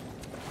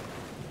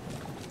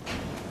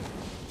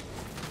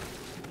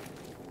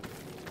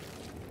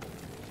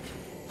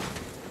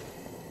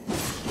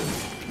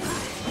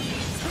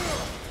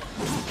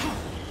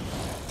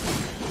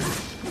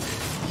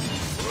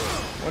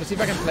 I want to see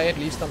if I can play at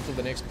least until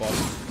the next boss.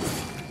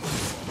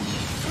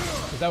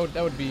 Because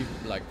that would be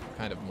like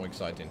kind of more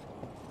exciting.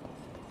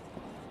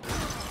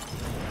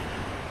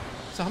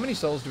 So how many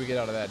souls do we get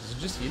out of that? Is it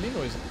just healing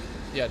or is it?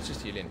 Yeah, it's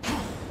just healing.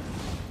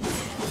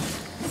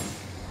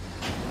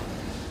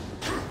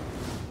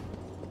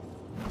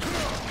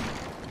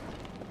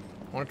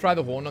 I want to try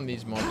the horn on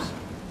these mobs.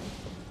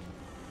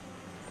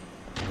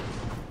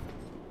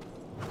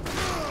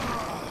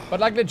 But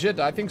like legit,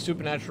 I think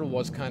Supernatural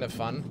was kind of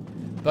fun.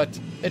 But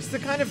it's the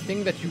kind of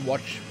thing that you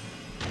watch.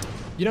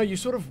 You know, you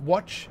sort of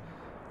watch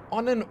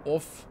on and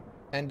off,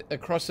 and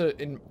across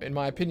in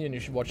my opinion, you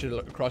should watch it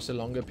across a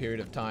longer period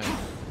of time,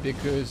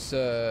 because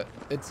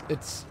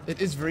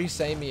it is very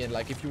samey, and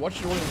like if you watch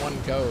it all in one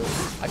go,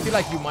 I feel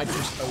like you might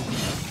just OD,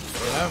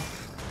 you know?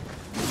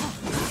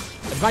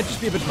 It might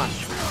just be a bit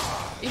much.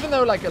 Even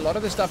though like a lot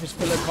of the stuff is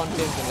filler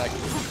content and like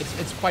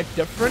it's quite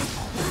different.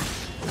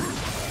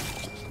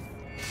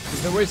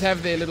 They always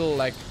have their little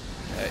like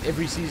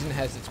every season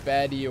has its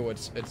baddie or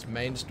its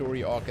main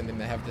story arc, and then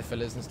they have the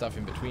fillers and stuff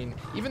in between.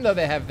 Even though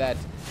they have that,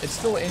 it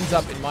still ends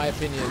up, in my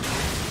opinion,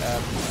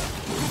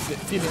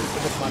 feeling a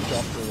bit much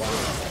after a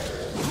while.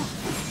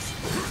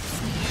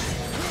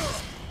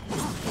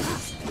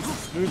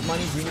 Blue is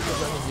money, green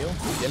is only heal,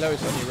 yellow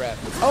is only wrath.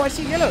 Oh, I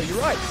see yellow, you're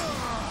right.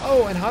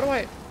 Oh, and how do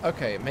I...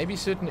 Okay, maybe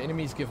certain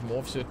enemies give more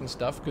of certain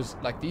stuff, because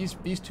like these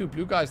two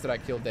blue guys that I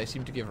killed, they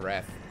seem to give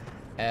wrath.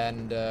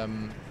 And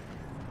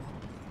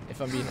if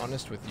I'm being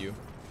honest with you,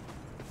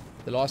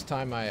 the last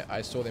time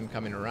I saw them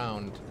coming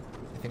around,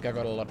 I think I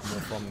got a lot more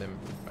from them.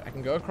 I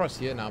can go across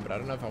here now, but I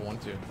don't know if I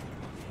want to.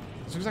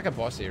 This looks like a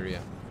boss area.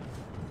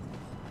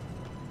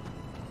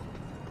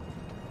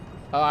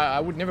 Oh, I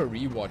would never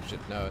rewatch it.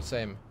 No,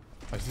 same.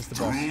 Oh, is this the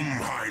boss?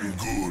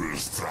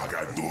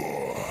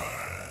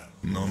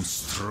 Non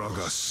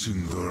straga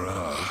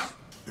sindora.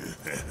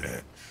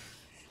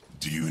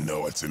 Do you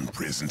know what's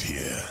imprisoned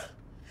here?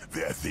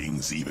 There are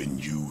things even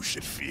you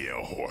should fear,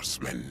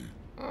 horseman.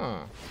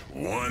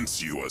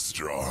 Once you were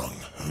strong,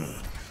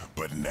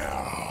 but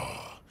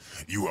now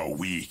you are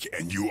weak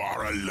and you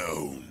are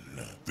alone.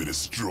 The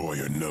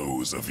Destroyer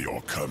knows of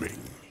your coming.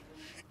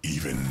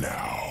 Even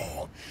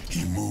now,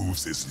 he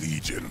moves his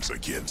legions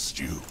against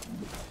you.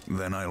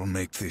 Then I'll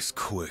make this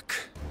quick.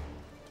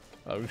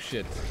 Oh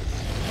shit.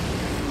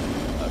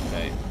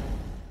 Okay.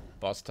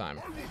 Boss time.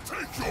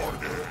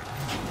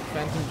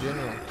 Phantom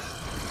General.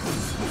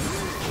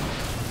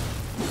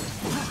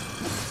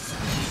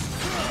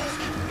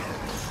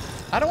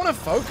 I don't want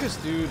to focus,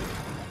 dude.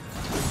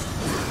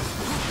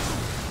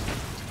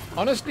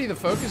 Honestly, the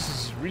focus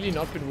has really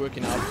not been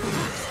working out for me.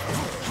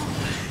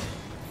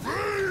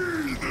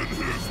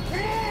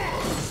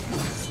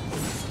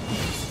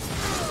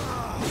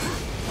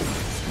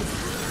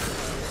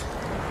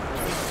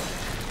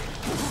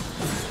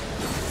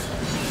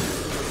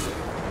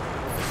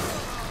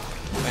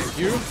 Thank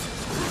you.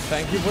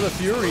 Thank you for the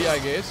fury, I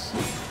guess.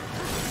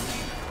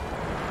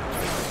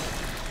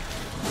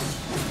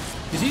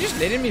 Is he just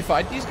letting me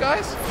fight these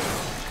guys?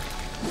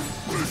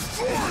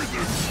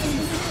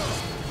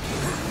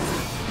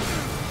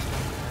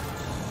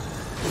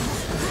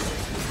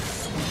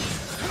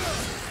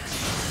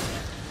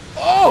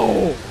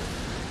 Oh!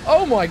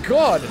 Oh my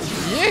god!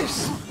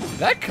 Yes!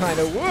 That kind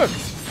of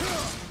worked!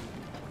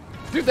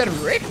 Dude, that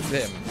wrecked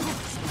them!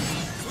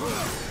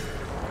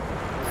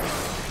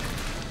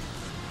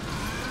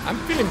 I'm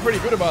feeling pretty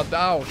good about that.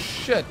 Oh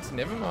shit,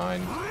 never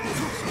mind.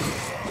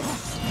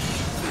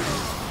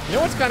 You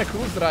know what's kind of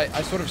cool is that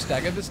I sort of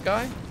staggered this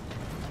guy.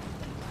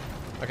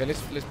 Okay,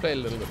 let's play a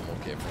little bit more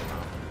careful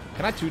now.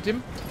 Can I toot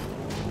him?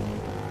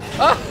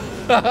 Ah!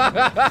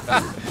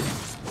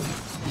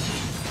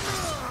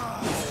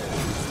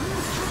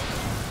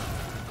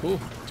 Cool,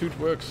 toot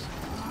works.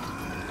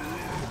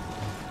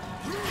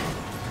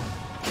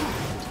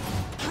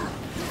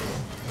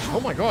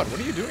 Oh my god, what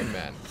are you doing,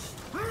 man?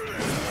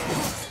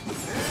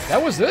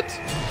 That was it?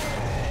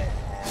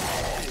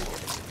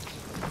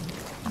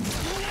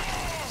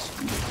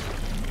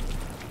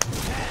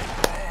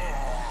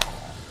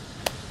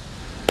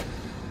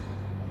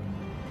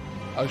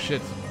 Oh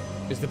shit.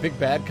 Is the big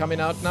bad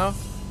coming out now?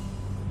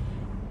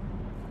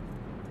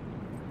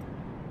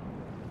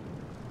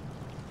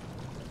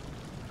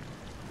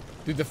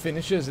 Dude, the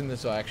finishes in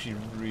this are actually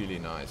really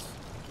nice.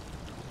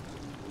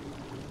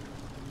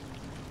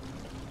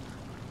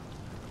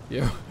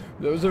 Yeah,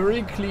 that was a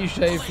very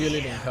cliche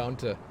feeling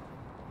encounter.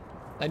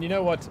 And you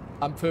know what?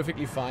 I'm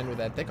perfectly fine with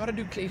that. They gotta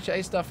do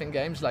cliche stuff in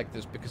games like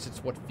this because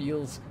it's what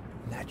feels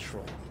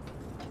natural.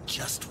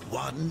 Just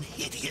one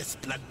hideous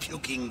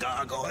blood-puking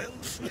gargoyle?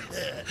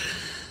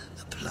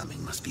 The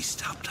plumbing must be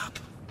stopped up.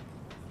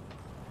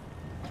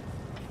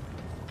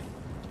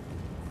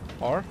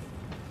 Or?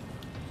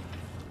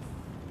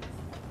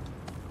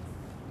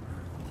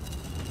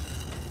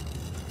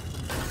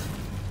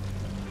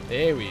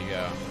 There we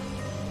go.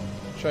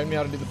 Showing me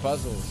how to do the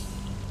puzzles.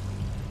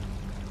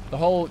 The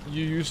whole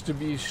you used to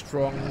be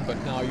strong but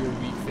now you're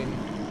weak thing.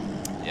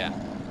 Yeah.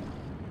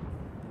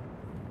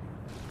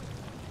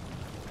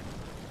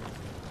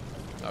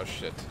 Oh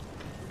shit.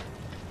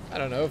 I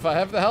don't know if I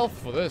have the health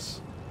for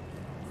this.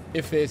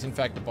 If there's in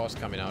fact a boss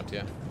coming out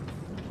here.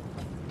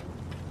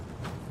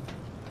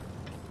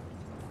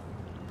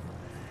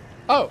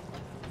 Oh!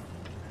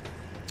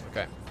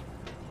 Okay.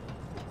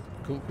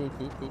 Cool, cool,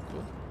 cool, cool,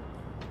 cool.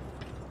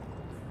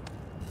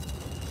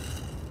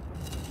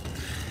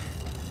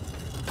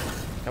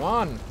 Come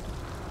on!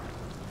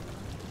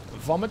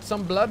 Vomit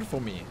some blood for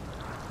me.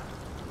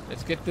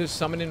 Let's get this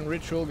summoning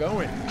ritual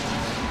going.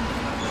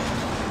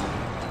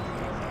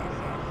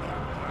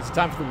 Is it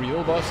time for the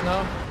real boss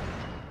now?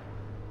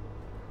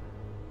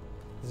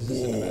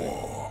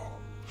 War.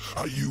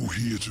 Are you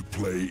here to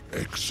play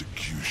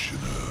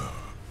executioner?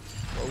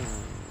 Oh,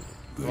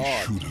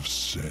 They should have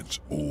sent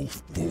all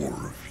four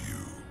of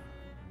you.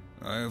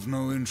 I have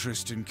no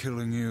interest in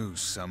killing you,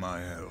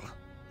 Samael.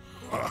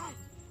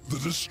 The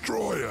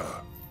Destroyer.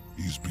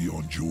 He's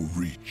beyond your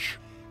reach,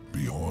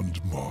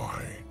 beyond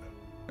mine.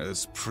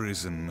 Has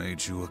prison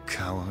made you a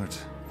coward?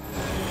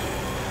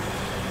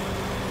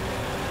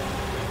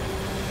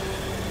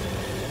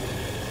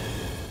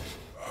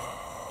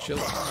 chill.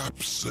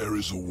 Perhaps there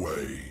is a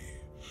way,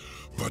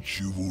 but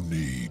you will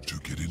need to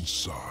get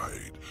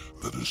inside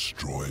the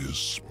Destroyer's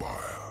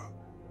spire.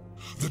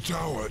 The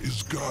tower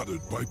is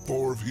guarded by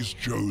 4 of his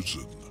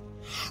chosen.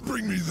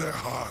 Bring me their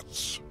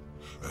hearts,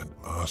 and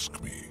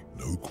ask me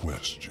no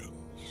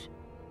questions.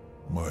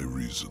 My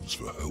reasons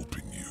for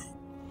helping you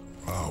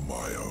are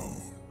my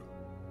own.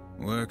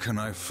 Where can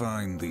I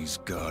find these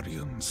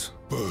guardians?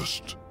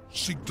 First,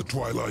 seek the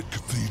Twilight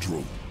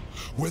Cathedral,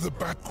 where the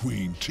Bat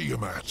Queen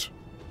Tiamat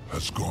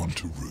has gone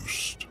to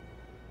roost.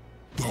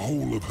 The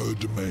whole of her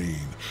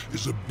domain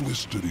is a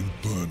blistered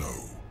inferno.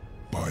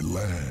 By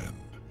land,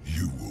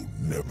 you will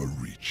never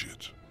reach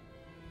it.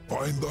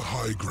 Find the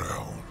high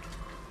ground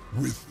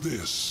with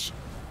this,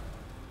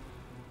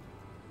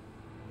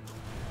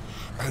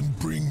 and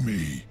bring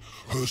me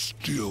her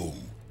still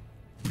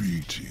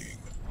beating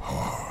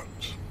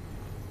heart.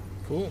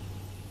 Cool.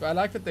 But I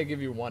like that they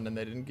give you 1 and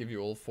they didn't give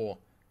you all 4.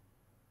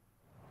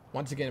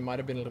 Once again, it might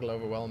have been a little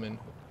overwhelming.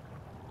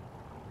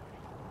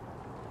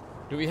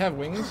 Do we have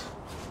wings?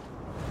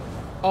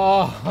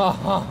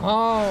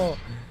 Oh,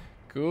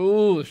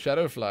 cool.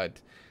 Shadow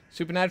Flight.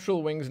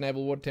 Supernatural wings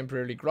enable water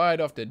temporarily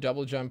glide. After a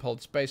double jump,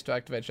 hold space to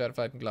activate Shadow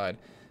Flight and glide.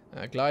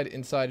 Glide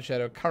inside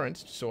Shadow Current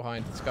to soar high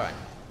into the sky.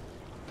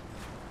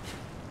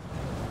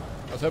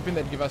 I was hoping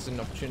they'd give us an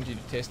opportunity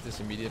to test this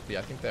immediately.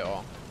 I think they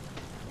are.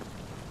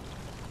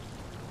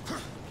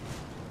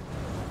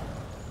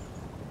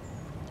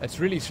 It's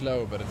really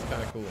slow, but it's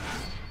kind of cool.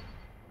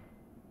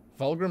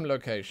 Vulgrim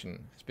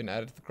location has been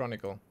added to the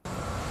Chronicle. Samael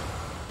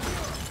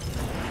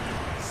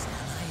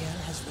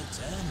has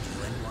returned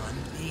you in one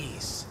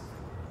piece.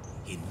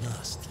 He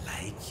must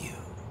like you.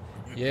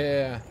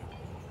 Yeah.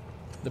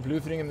 The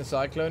blue thing in the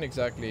cyclone,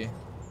 exactly.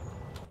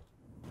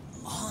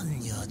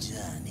 On your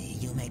journey,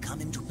 you may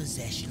come into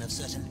possession of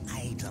certain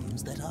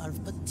items that are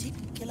of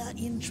particular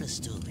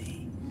interest to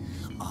me.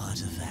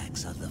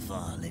 Artifacts of the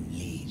Fallen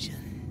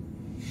Legion.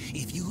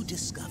 If you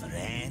discover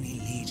any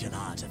Legion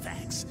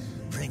artifacts,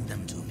 bring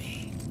them to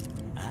me.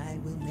 I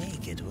will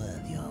make it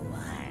worth your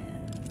while.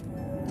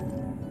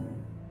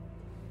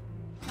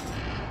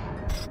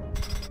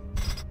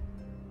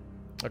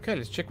 Okay,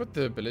 let's check what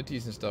the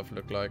abilities and stuff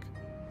look like.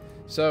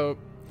 So,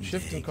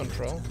 shift and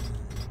control.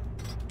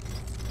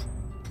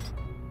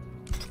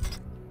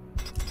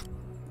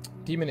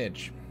 Demon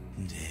Edge.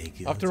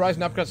 After rise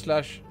and uppercut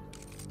slash...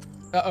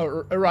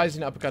 a rise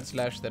and uppercut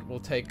slash that will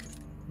take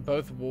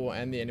both war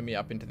and the enemy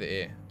up into the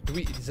air.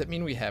 Does that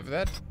mean we have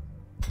that?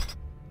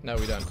 No,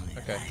 we don't.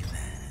 Okay.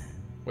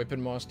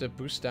 Weapon Master.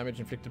 Boosts damage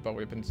inflicted by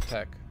weapons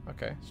attack.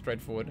 Okay,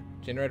 straightforward.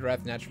 Generate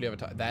wrath naturally over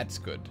time. That's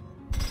good.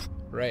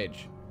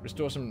 Rage.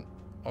 Restore some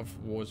of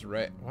war's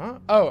rage.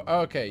 What? Oh,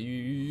 okay. You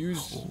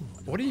use...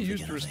 What do you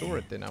use to restore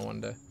it then, I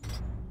wonder?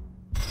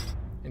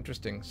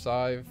 Interesting.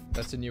 Scythe.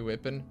 That's a new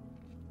weapon.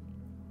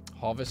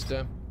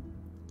 Harvester.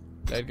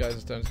 Blade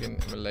Geyser, Stone Skin,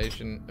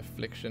 Immolation,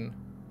 Affliction.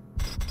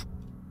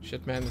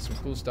 Shit, man, there's some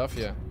cool stuff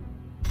here.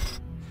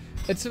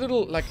 It's a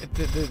little like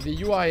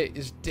the UI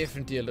is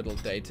definitely a little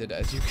dated,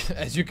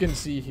 as you can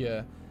see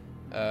here.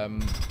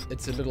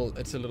 It's a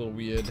little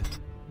weird,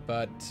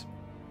 but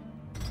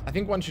I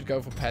think one should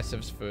go for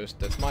passives first.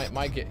 That's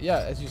my get. Yeah,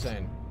 as you're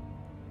saying.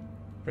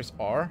 Press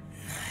R.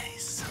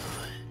 Nice.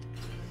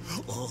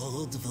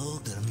 Old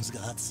Vulcan's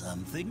got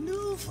something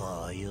new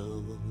for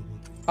you.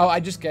 Oh, I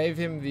just gave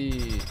him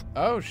the...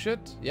 Oh,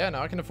 shit. Yeah,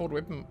 now I can afford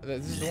weapon.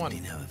 This is the one.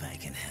 Let me know if I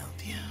can help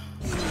you.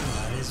 You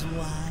are as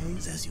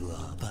wise as you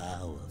are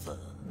powerful.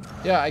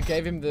 Yeah, I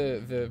gave him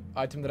the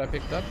item that I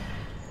picked up.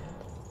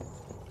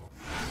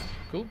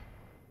 Cool.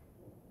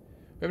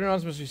 Weapon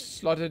rounds must be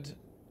slotted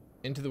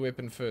into the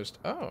weapon first.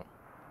 Oh.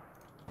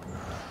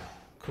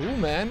 Cool,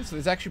 man. So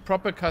there's actually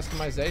proper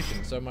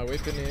customization. So my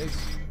weapon is...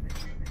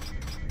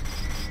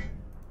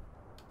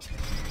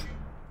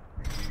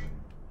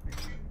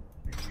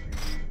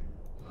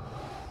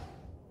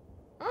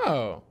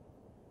 Oh.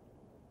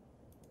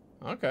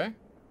 Okay.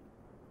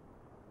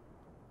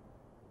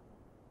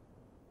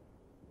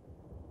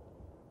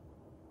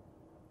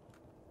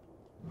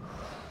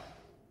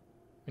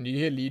 When you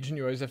hear Legion,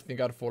 you always have to think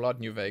out of Fallout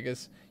New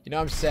Vegas. You know,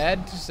 I'm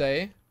sad to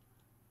say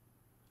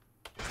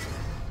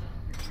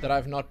that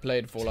I've not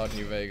played Fallout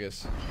New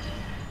Vegas.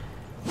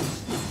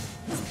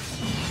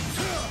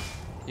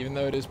 Even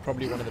though it is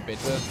probably one of the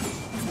better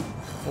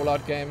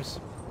Fallout games.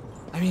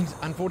 I mean,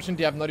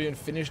 unfortunately, I've not even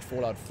finished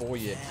Fallout 4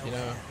 yet, you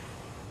know.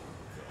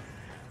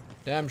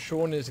 Damn,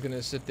 Sean is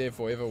gonna sit there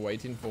forever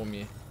waiting for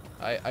me.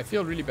 I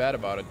feel really bad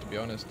about it, to be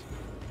honest.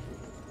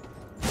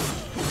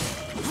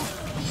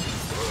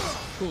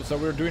 Cool, so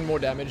we're doing more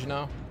damage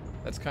now.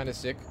 That's kind of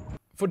sick.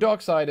 For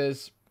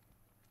Darksiders,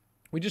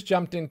 we just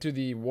jumped into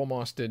the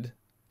Warmastered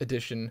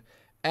Edition.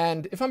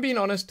 And if I'm being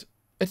honest,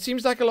 it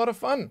seems like a lot of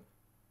fun.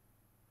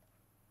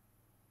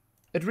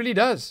 It really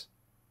does.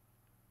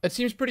 It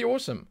seems pretty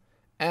awesome.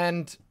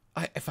 And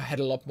if I had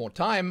a lot more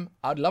time,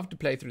 I'd love to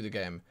play through the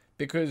game.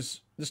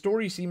 Because the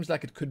story seems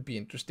like it could be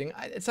interesting.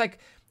 It's like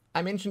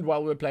I mentioned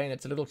while we were playing,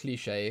 it's a little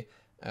cliche.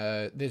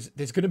 There's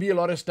going to be a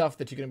lot of stuff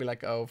that you're going to be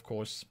like, oh, of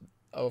course,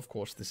 oh, of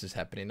course this is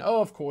happening.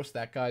 Oh, of course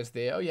that guy's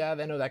there. Oh yeah,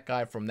 they know that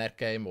guy from that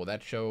game or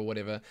that show or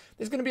whatever.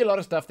 There's going to be a lot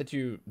of stuff that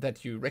you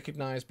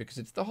recognize because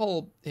it's the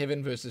whole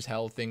heaven versus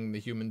hell thing, the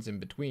humans in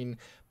between.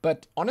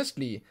 But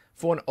honestly,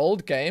 for an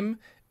old game,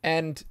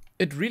 and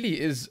it really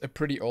is a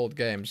pretty old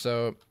game.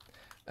 So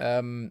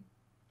let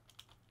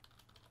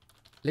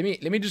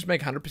me just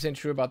make 100%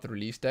 sure about the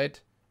release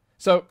date.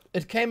 So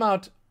it came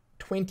out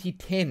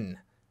 2010.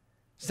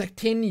 It's like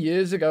 10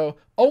 years ago.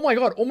 Oh my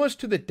god, almost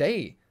to the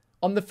day.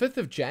 On the 5th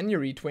of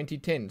January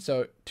 2010.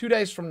 So 2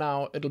 days from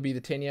now, it'll be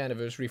the 10-year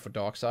anniversary for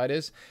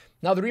Darksiders.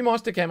 Now, the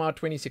remaster came out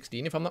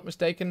 2016, if I'm not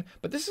mistaken.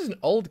 But this is an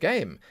old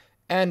game.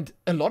 And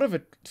a lot of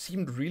it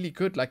seemed really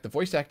good. Like, the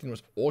voice acting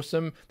was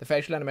awesome. The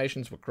facial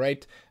animations were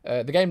great.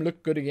 The game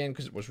looked good again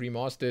because it was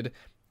remastered.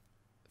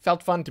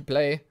 Felt fun to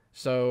play.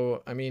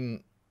 So, I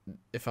mean,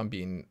 if I'm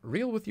being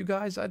real with you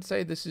guys, I'd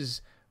say this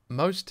is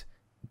most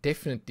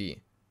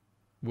definitely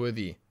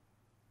worthy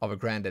of a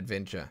grand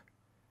adventure.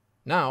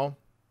 Now,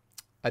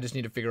 I just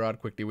need to figure out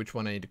quickly which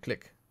one I need to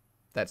click.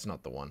 That's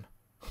not the one.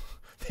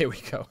 There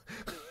we go.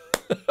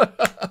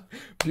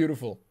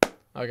 Beautiful.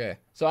 Okay,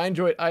 so I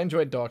enjoyed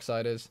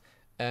Darksiders,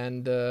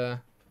 and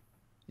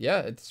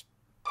yeah, it's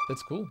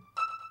cool.